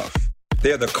their stuff.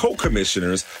 They're the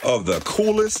co-commissioners of the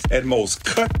coolest and most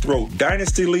cutthroat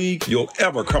dynasty league you'll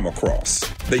ever come across,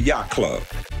 the Yacht Club.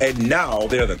 And now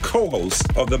they're the co-hosts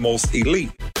of the most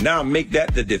elite. Now make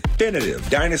that the definitive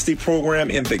dynasty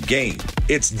program in the game.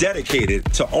 It's dedicated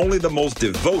to only the most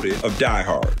devoted of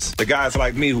diehards, the guys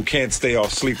like me who can't stay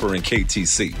off Sleeper and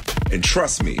KTC. And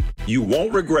trust me, you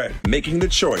won't regret making the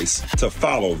choice to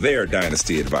follow their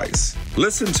dynasty advice.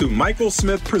 Listen to Michael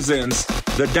Smith Presents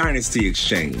The Dynasty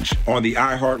Exchange on the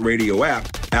iHeartRadio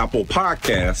app, Apple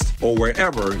Podcasts, or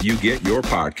wherever you get your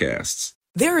podcasts.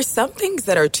 There are some things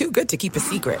that are too good to keep a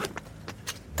secret.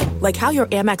 Like how your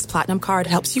Amex Platinum card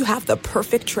helps you have the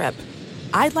perfect trip.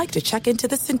 I'd like to check into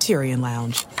the Centurion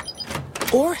Lounge.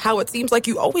 Or how it seems like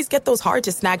you always get those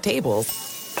hard-to-snag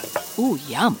tables. Ooh,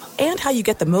 yum. And how you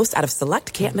get the most out of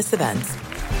select can't-miss events.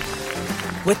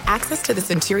 With access to the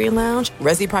Centurion Lounge,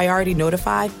 Resi Priority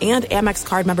Notified, and Amex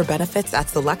card member benefits at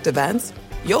select events,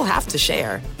 you'll have to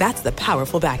share. That's the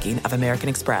powerful backing of American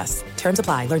Express. Terms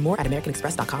apply. Learn more at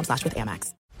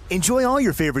americanexpress.com/withAmex. Enjoy all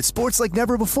your favorite sports like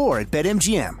never before at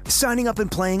BetMGM. Signing up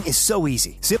and playing is so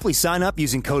easy. Simply sign up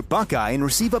using code Buckeye and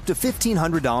receive up to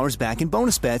 $1,500 back in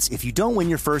bonus bets if you don't win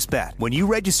your first bet. When you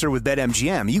register with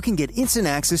BetMGM, you can get instant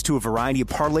access to a variety of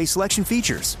parlay selection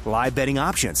features, live betting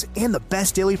options, and the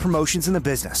best daily promotions in the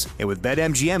business. And with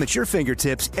BetMGM at your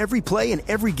fingertips, every play and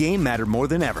every game matter more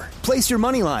than ever. Place your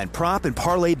moneyline, prop, and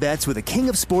parlay bets with the king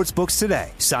of sportsbooks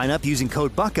today. Sign up using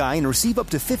code Buckeye and receive up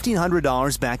to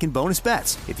 $1,500 back in bonus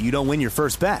bets if you don't win your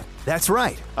first bet. That's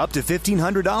right, up to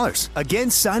 $1,500. Again,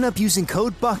 sign up using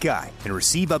code Buckeye and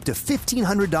receive up to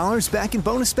 $1,500 back in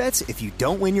bonus bets if you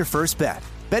don't win your first bet.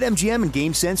 BetMGM and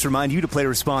GameSense remind you to play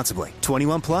responsibly.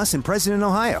 21 plus and present in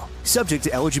Ohio. Subject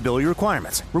to eligibility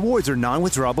requirements. Rewards are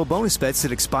non-withdrawable bonus bets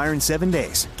that expire in 7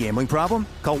 days. Gambling problem?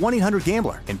 Call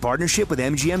 1-800-GAMBLER in partnership with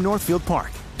MGM Northfield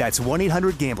Park. That's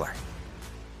 1-800-GAMBLER.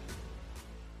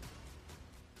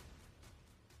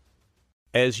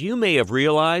 As you may have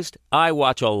realized, I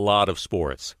watch a lot of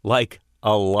sports. Like,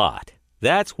 a lot.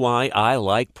 That's why I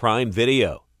like Prime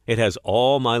Video. It has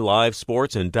all my live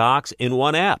sports and docs in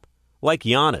one app. Like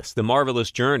Giannis, The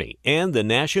Marvelous Journey, and the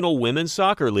National Women's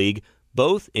Soccer League,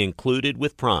 both included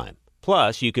with Prime.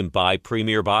 Plus, you can buy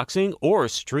Premier Boxing or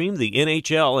stream the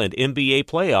NHL and NBA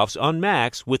playoffs on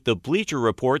Max with the Bleacher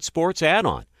Report Sports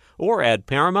add-on. Or add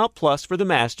Paramount Plus for the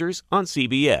Masters on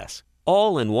CBS.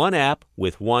 All in one app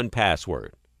with one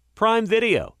password. Prime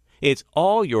Video. It's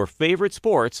all your favorite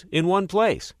sports in one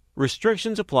place.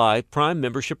 Restrictions apply. Prime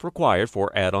membership required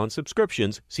for add-on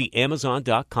subscriptions. See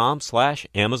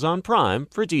Amazon.com/Amazon Prime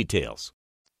for details.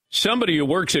 Somebody who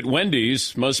works at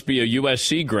Wendy's must be a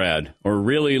USC grad or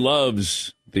really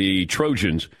loves the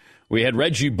Trojans. We had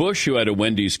Reggie Bush who had a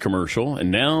Wendy's commercial, and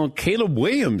now Caleb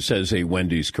Williams has a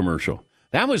Wendy's commercial.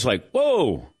 That was like,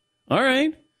 whoa, all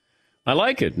right. I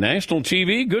like it. National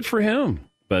TV, good for him.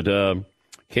 But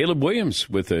Caleb Williams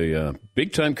with a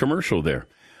big-time commercial there.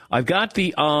 I've got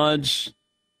the odds,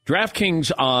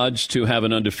 DraftKings odds to have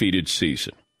an undefeated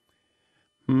season.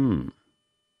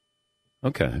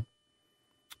 Okay.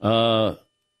 I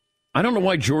don't know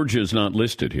why Georgia is not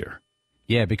listed here.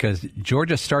 Yeah, because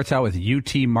Georgia starts out with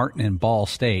UT Martin and Ball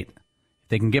State. If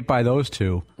they can get by those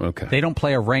two, okay. They don't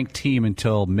play a ranked team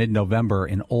until mid-November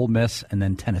in Ole Miss and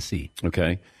then Tennessee.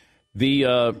 Okay.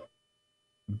 The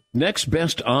next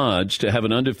best odds to have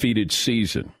an undefeated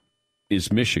season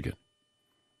is Michigan,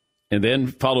 and then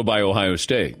followed by Ohio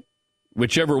State.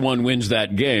 Whichever one wins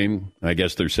that game, I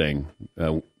guess they're saying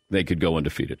they could go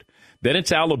undefeated. Then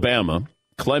it's Alabama,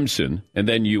 Clemson, and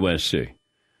then USC.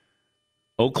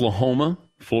 Oklahoma,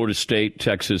 Florida State,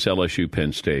 Texas, LSU,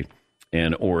 Penn State,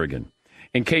 and Oregon.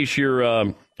 In case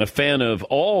you're a fan of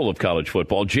all of college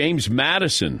football. James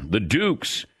Madison, the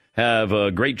Dukes, have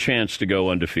a great chance to go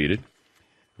undefeated.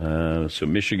 So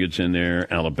Michigan's in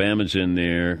there. Alabama's in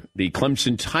there. The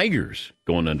Clemson Tigers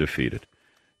going undefeated.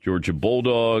 Georgia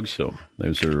Bulldogs. So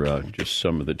those are just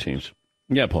some of the teams.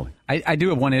 Yeah, Paulie. I do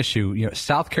have one issue.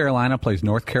 South Carolina plays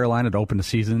North Carolina to open the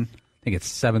season. I think it's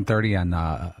 7:30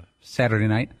 on Saturday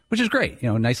night, which is great.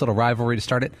 Nice little rivalry to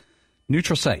start it.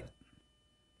 Neutral site.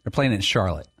 They're playing in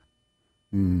Charlotte.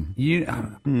 You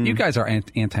guys are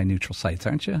anti-neutral sites,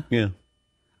 aren't you? Yeah.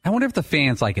 I wonder if the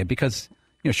fans like it because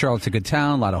Charlotte's a good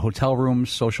town, a lot of hotel rooms,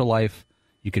 social life.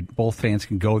 Both fans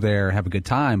can go there, have a good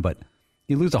time, but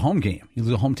you lose a home game, you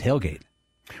lose a home tailgate.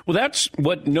 Well, that's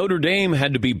what Notre Dame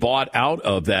had to be bought out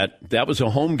of. That was a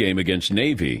home game against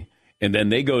Navy, and then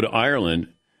they go to Ireland.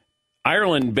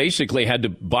 Ireland basically had to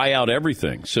buy out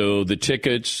everything. So the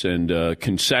tickets and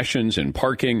concessions and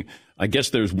parking, I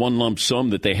guess there's one lump sum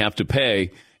that they have to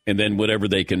pay, and then whatever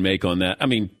they can make on that. I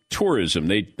mean, tourism,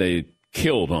 they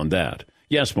killed on that.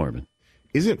 Yes, Marvin.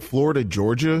 Isn't Florida,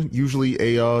 Georgia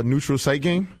usually a neutral site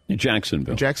game? In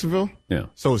Jacksonville. Yeah.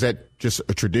 So is that just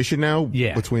a tradition now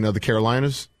between other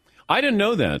Carolinas? I didn't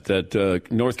know that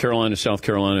North Carolina, South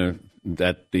Carolina,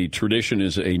 that the tradition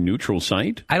is a neutral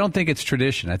site? I don't think it's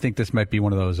tradition. I think this might be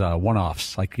one of those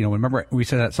one-offs. Like, remember we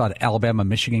saw the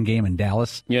Alabama-Michigan game in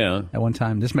Dallas? Yeah. At one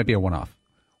time? This might be a one-off.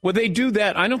 Well, they do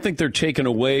that. I don't think they're taken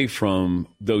away from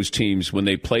those teams when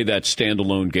they play that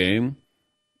standalone game.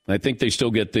 I think they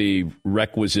still get the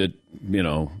requisite,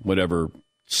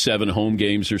 7 home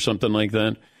games or something like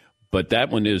that. But that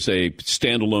one is a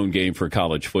standalone game for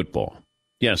college football.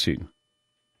 Yes, Eden.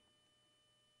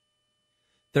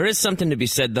 There is something to be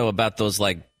said, though, about those,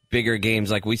 bigger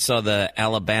games. Like, we saw the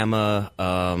Alabama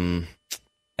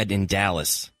in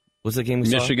Dallas. What's the game we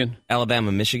saw? Michigan.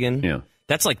 Alabama, Michigan. Yeah.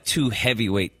 That's like two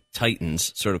heavyweight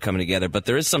titans sort of coming together. But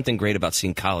there is something great about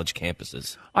seeing college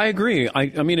campuses. I agree.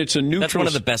 I mean, it's a neutral. That's one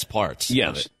of the best parts.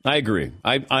 Yes, I agree.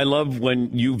 I love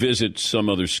when you visit some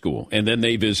other school and then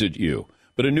they visit you.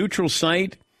 But a neutral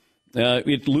site,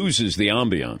 it loses the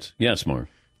ambiance. Yes, Mark.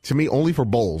 To me, only for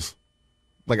bowls.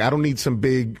 I don't need some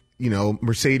big,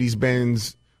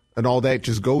 Mercedes-Benz and all that.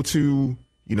 Just go to,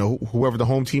 whoever the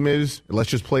home team is, and let's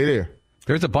just play there.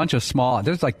 There's a bunch of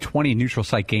there's 20 neutral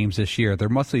site games this year. They're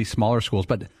mostly smaller schools,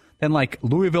 but then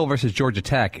Louisville versus Georgia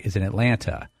Tech is in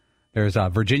Atlanta. There's a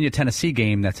Virginia-Tennessee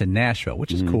game that's in Nashville,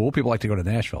 which is cool. People like to go to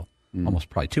Nashville. Almost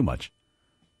probably too much.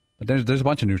 But there's a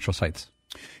bunch of neutral sites.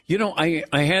 I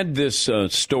had this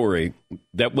story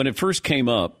that when it first came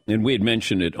up, and we had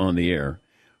mentioned it on the air,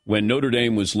 when Notre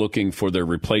Dame was looking for their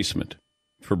replacement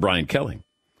for Brian Kelly.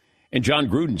 And John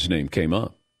Gruden's name came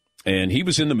up, and he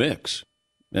was in the mix.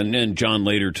 And then John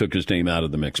later took his name out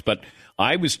of the mix. But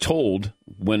I was told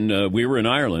when we were in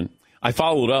Ireland, I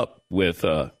followed up with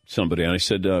somebody, and I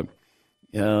said,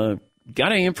 got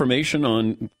any information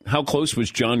on how close was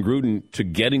John Gruden to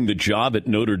getting the job at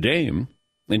Notre Dame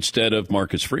instead of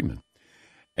Marcus Freeman?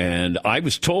 And I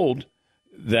was told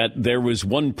that there was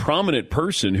one prominent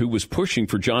person who was pushing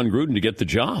for John Gruden to get the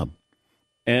job.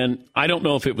 And I don't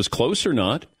know if it was close or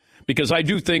not, because I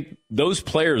do think those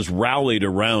players rallied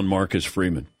around Marcus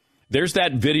Freeman. There's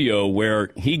that video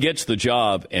where he gets the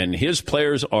job, and his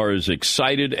players are as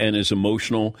excited and as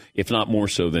emotional, if not more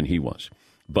so, than he was.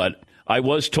 But I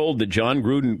was told that John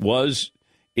Gruden was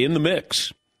in the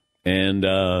mix, and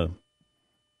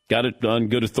got it on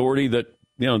good authority that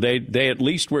they at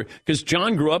least were, because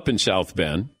John grew up in South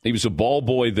Bend. He was a ball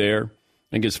boy there. I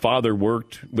think his father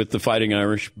worked with the Fighting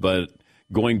Irish, but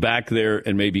going back there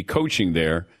and maybe coaching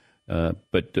there.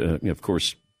 But of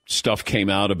course, stuff came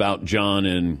out about John,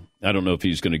 and I don't know if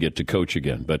he's going to get to coach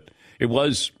again. But it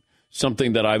was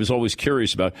something that I was always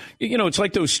curious about. It's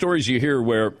like those stories you hear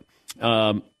where,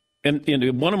 and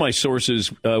one of my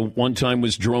sources one time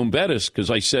was Jerome Bettis, because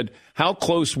I said, how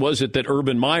close was it that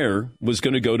Urban Meyer was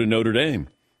going to go to Notre Dame?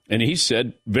 And he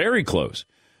said, very close.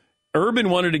 Urban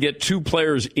wanted to get 2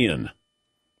 players in.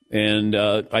 And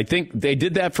I think they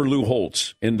did that for Lou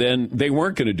Holtz, and then they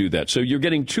weren't going to do that. So you're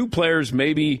getting 2 players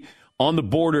maybe on the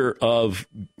border of,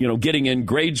 getting in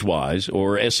grades-wise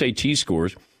or SAT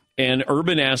scores, and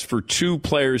Urban asked for 2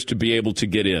 players to be able to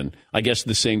get in. I guess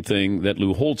the same thing that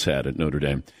Lou Holtz had at Notre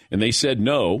Dame. And they said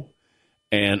no,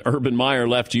 and Urban Meyer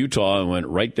left Utah and went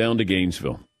right down to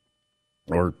Gainesville,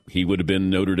 or he would have been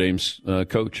Notre Dame's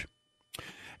coach.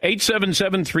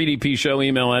 877-3DP Show,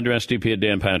 email address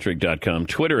dp@danpatrick.com,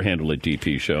 Twitter handle at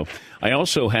DP Show. I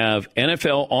also have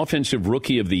NFL Offensive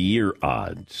Rookie of the Year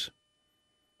odds.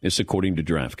 This according to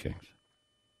DraftKings.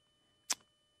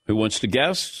 Who wants to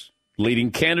guess?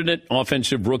 Leading candidate,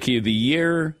 Offensive Rookie of the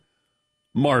Year,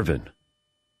 Marvin.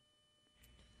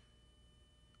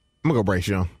 I'm going to go Bryce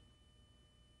Young.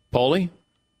 Paulie?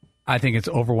 I think it's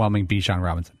overwhelming Bijan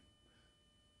Robinson.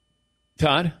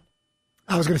 Todd?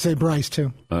 I was going to say Bryce,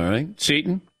 too. All right.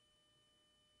 Seton?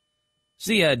 Is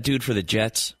the dude for the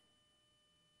Jets?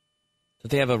 Do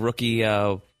they have a rookie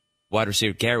wide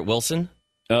receiver, Garrett Wilson?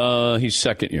 He's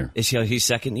second year. He's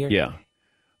second year? Yeah.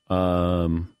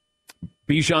 Bijan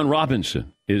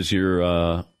Robinson is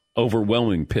your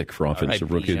overwhelming pick for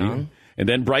offensive rookie of the year. And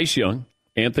then Bryce Young,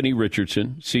 Anthony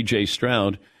Richardson, C.J.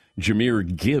 Stroud,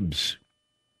 Jahmyr Gibbs.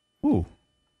 Ooh.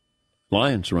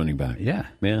 Lions running back. Yeah.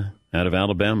 Yeah, out of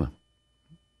Alabama.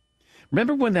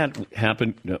 Remember when that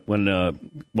happened, when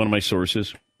one of my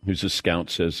sources, who's a scout,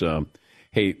 says,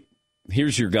 hey,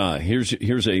 here's your guy.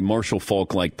 Here's a Marshall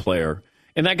Faulk-like player.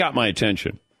 And that got my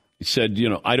attention. He said,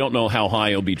 I don't know how high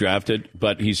he'll be drafted,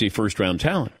 but he's a first-round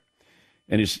talent.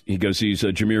 And he goes, he's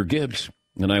Jahmyr Gibbs.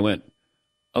 And I went,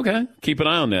 okay, keep an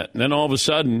eye on that. And then all of a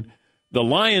sudden, the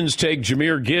Lions take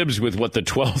Jahmyr Gibbs with, the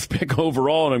 12th pick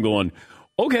overall. And I'm going,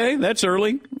 okay, that's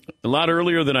early. A lot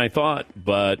earlier than I thought.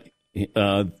 But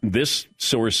this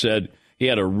source said he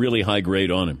had a really high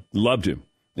grade on him. Loved him.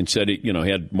 And said, he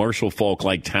had Marshall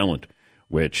Faulk-like talent,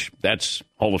 which that's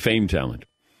Hall of Fame talent.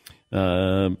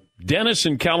 Dennis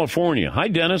in California. Hi,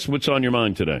 Dennis. What's on your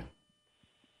mind today?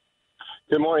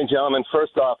 Good morning, gentlemen.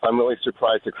 First off, I'm really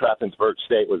surprised that Krappensburg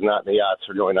State was not in the odds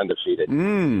for going undefeated.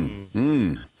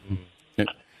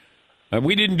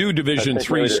 We didn't do Division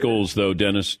III schools, though,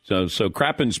 Dennis. So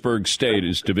Krappensburg State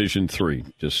is Division III,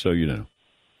 just so you know.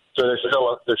 So there's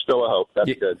still a hope.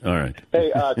 That's good. All right.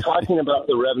 Hey, talking about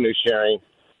the revenue sharing,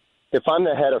 if I'm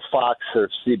the head of Fox or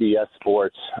CBS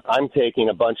Sports, I'm taking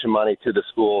a bunch of money to the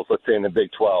schools, let's say in the Big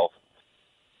 12,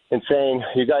 and saying,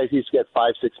 you guys each get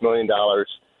 $5-6 million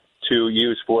to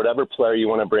use for whatever player you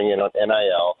want to bring in on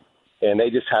NIL, and they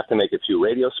just have to make a few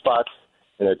radio spots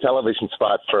and a television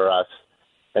spot for us,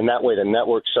 and that way the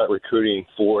networks start recruiting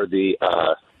for the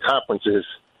conferences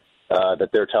that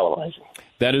they're televising.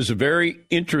 That is a very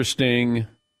interesting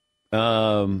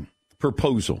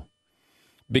proposal.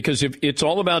 Because if it's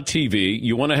all about TV,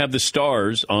 you want to have the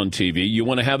stars on TV. You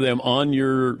want to have them on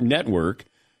your network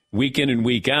week in and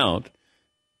week out.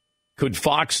 Could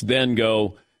Fox then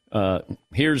go,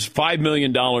 here's $5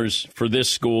 million for this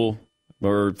school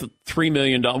or $3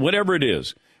 million, whatever it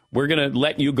is. We're going to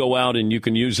let you go out and you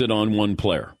can use it on one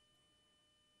player.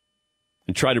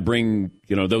 And try to bring,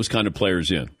 those kind of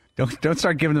players in. Don't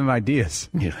start giving them ideas.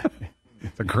 Yeah.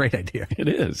 It's a great idea. It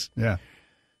is. Yeah.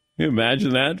 Can you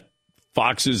imagine that?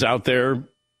 Fox is out there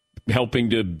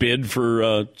helping to bid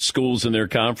for schools in their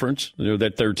conference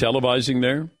that they're televising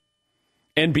there.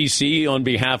 NBC, on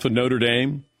behalf of Notre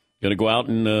Dame, going to go out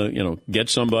and get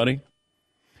somebody.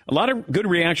 A lot of good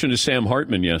reaction to Sam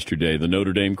Hartman yesterday, the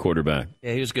Notre Dame quarterback.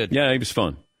 Yeah, he was good. Yeah, he was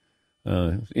fun.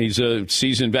 He's a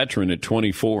seasoned veteran at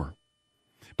 24.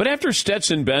 But after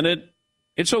Stetson Bennett,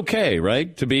 it's okay,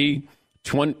 right, to be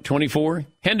 24?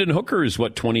 Hendon Hooker is,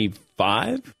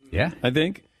 25? Yeah. I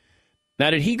think. Now,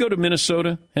 did he go to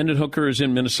Minnesota? Hendon Hooker is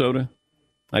in Minnesota,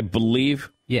 I believe.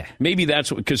 Yeah. Maybe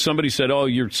that's because somebody said, oh,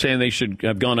 you're saying they should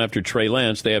have gone after Trey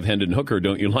Lance. They have Hendon Hooker.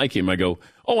 Don't you like him? I go,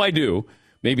 oh, I do.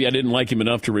 Maybe I didn't like him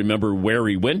enough to remember where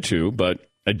he went to, but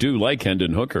I do like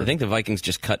Hendon Hooker. I think the Vikings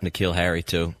just cut N'Keal Harry,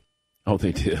 too. Oh,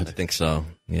 they did? I think so,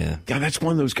 yeah. God, that's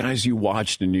one of those guys you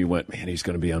watched and you went, man, he's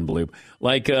going to be unbelievable.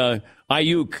 Like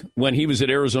Ayuk, when he was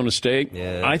at Arizona State,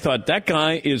 I thought that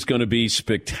guy is going to be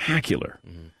spectacular.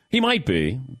 Mm-hmm. He might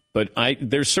be, but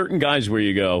there's certain guys where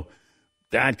you go,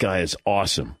 that guy is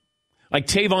awesome. Like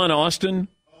Tavon Austin,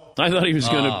 I thought he was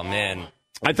going to. Oh, man.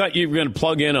 I thought you were going to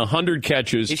plug in 100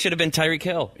 catches. He should have been Tyreek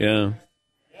Hill. Yeah.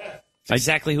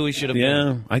 Exactly who he should have been.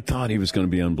 Yeah, I thought he was going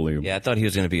to be unbelievable. Yeah, I thought he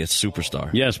was going to be a superstar.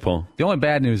 Yes, Paul. The only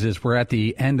bad news is we're at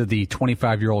the end of the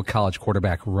 25-year-old college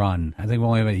quarterback run. I think we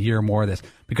only have a year more of this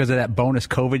because of that bonus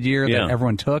COVID year that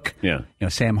everyone took. Yeah.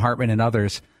 Sam Hartman and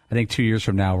others. I think 2 years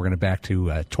from now, we're going to back to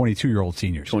 22-year-old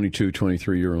seniors. 22,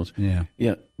 23-year-olds. Yeah.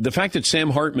 Yeah. The fact that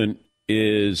Sam Hartman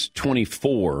is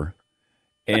 24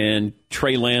 and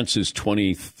Trey Lance is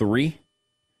 23.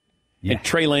 Yeah. And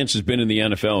Trey Lance has been in the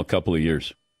NFL a couple of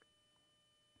years.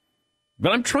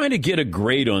 But I'm trying to get a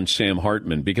grade on Sam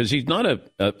Hartman because he's not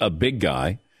a big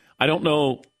guy. I don't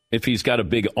know if he's got a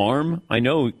big arm. I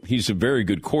know he's a very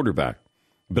good quarterback.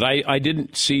 But I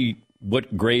didn't see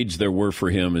what grades there were for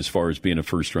him as far as being a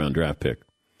first-round draft pick.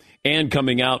 And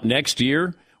coming out next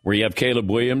year, where you have Caleb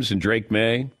Williams and Drake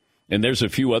May, and there's a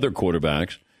few other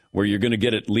quarterbacks, where you're going to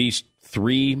get at least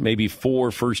 3, maybe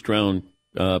 4 first-round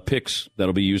picks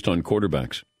that'll be used on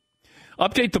quarterbacks.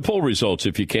 Update the poll results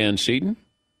if you can, Seton.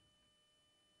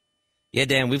 Yeah,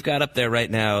 Dan, we've got up there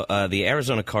right now, the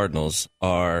Arizona Cardinals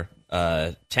are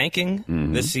tanking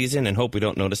this season and hope we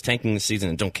don't notice, tanking this season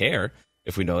and don't care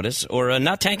if we notice, or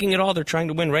not tanking at all. They're trying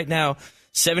to win right now.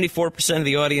 74% of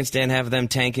the audience, Dan, have them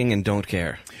tanking and don't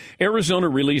care. Arizona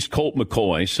released Colt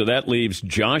McCoy, so that leaves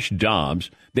Josh Dobbs.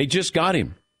 They just got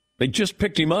him. They just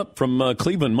picked him up from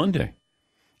Cleveland Monday.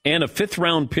 And a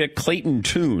fifth-round pick, Clayton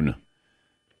Tune.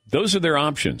 Those are their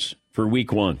options for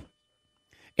week 1.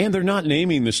 And they're not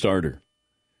naming the starter.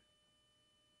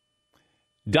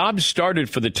 Dobbs started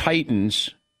for the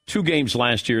Titans 2 games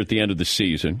last year at the end of the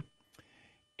season.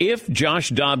 If Josh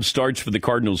Dobbs starts for the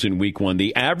Cardinals in week 1,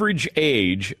 the average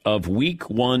age of week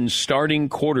 1 starting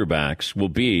quarterbacks will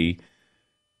be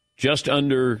just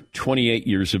under 28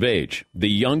 years of age, the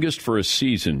youngest for a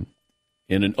season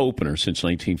in an opener since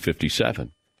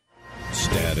 1957.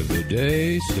 Stat of the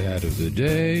day, stat of the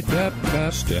day, tap,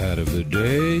 tap, stat of the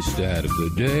day, stat of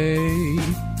the day.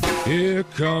 Here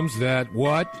comes that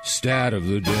what? Stat of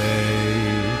the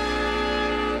day.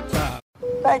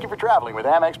 Thank you for traveling with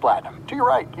Amex Platinum. To your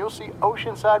right, you'll see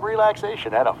oceanside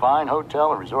relaxation at a fine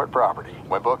hotel and resort property.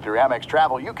 When booked through Amex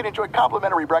Travel, you can enjoy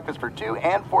complimentary breakfast for 2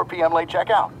 and 4 p.m. late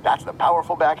checkout. That's the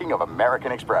powerful backing of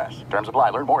American Express. Terms apply.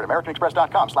 Learn more at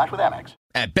americanexpress.com/withAmex.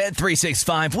 At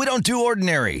Bet365, we don't do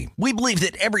ordinary. We believe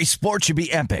that every sport should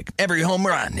be epic. Every home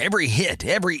run, every hit,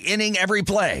 every inning, every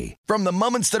play. From the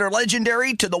moments that are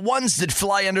legendary to the ones that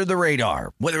fly under the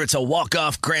radar. Whether it's a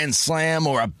walk-off grand slam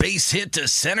or a base hit to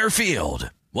center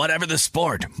field. Whatever the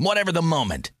sport, whatever the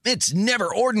moment, it's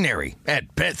never ordinary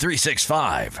at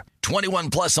Bet365. 21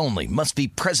 plus only. Must be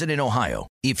present in Ohio.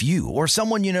 If you or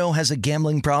someone you know has a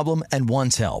gambling problem and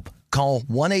wants help, call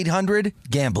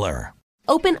 1-800-GAMBLER.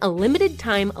 Open a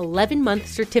limited-time 11-month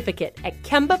certificate at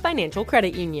Kemba Financial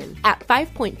Credit Union. At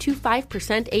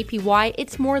 5.25% APY,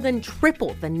 it's more than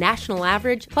triple the national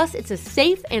average, plus it's a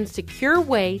safe and secure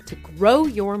way to grow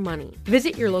your money.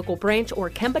 Visit your local branch or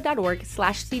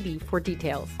kemba.org/CD for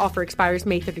details. Offer expires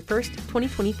May 31st,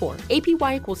 2024.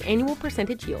 APY equals annual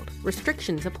percentage yield.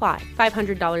 Restrictions apply.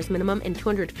 $500 minimum and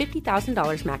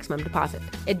 $250,000 maximum deposit.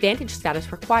 Advantage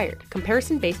status required.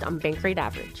 Comparison based on bank rate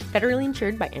average. Federally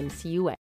insured by NCUA.